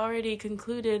like we've already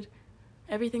concluded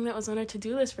everything that was on our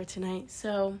to-do list for tonight.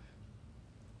 So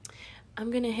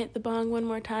I'm going to hit the bong one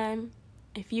more time.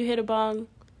 If you hit a bong,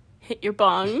 hit your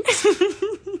bong.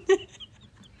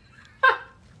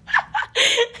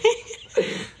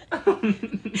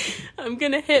 I'm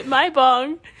going to hit my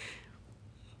bong.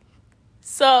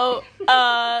 So,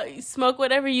 smoke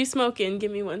whatever you smoking.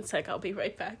 Give me 1 sec. I'll be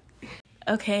right back.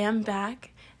 Okay, I'm back.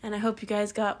 And I hope you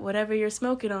guys got whatever you're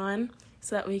smoking on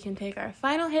so that we can take our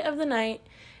final hit of the night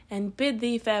and bid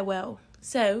thee farewell.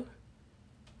 So,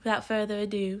 without further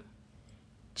ado,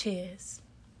 cheers.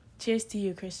 Cheers to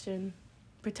you, Christian.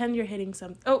 Pretend you're hitting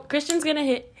something. Oh, Christian's gonna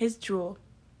hit his jewel.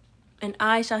 And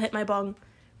I shall hit my bong.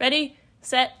 Ready,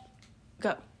 set,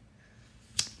 go.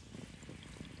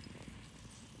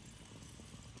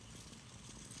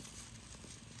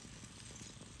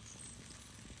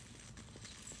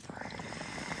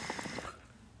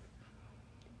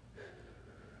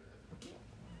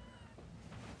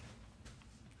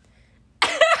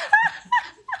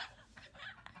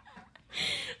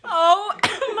 Oh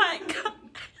my god.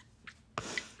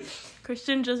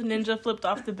 Christian just ninja flipped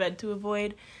off the bed to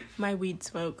avoid my weed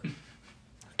smoke.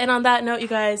 And on that note, you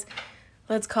guys,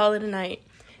 let's call it a night.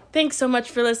 Thanks so much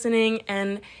for listening,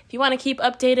 and if you want to keep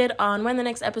updated on when the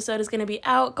next episode is going to be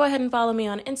out, go ahead and follow me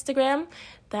on Instagram.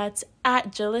 That's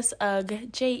at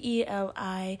JelisUgh,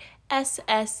 JelisSugh.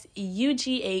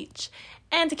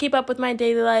 And to keep up with my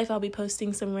daily life, I'll be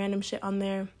posting some random shit on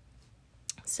there.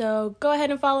 So go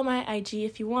ahead and follow my IG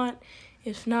if you want.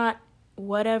 If not,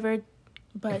 whatever.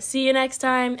 But see you next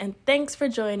time, and thanks for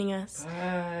joining us.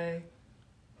 Bye.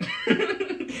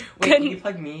 Wait, can you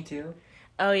plug me too?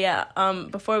 Oh yeah.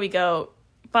 Before we go,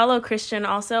 follow Christian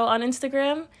also on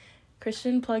Instagram.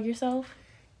 Christian, plug yourself.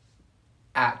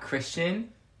 At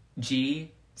Christian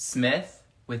G Smith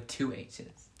with 2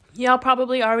 H's. Y'all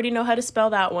probably already know how to spell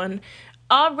that one.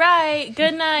 All right.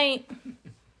 Good night.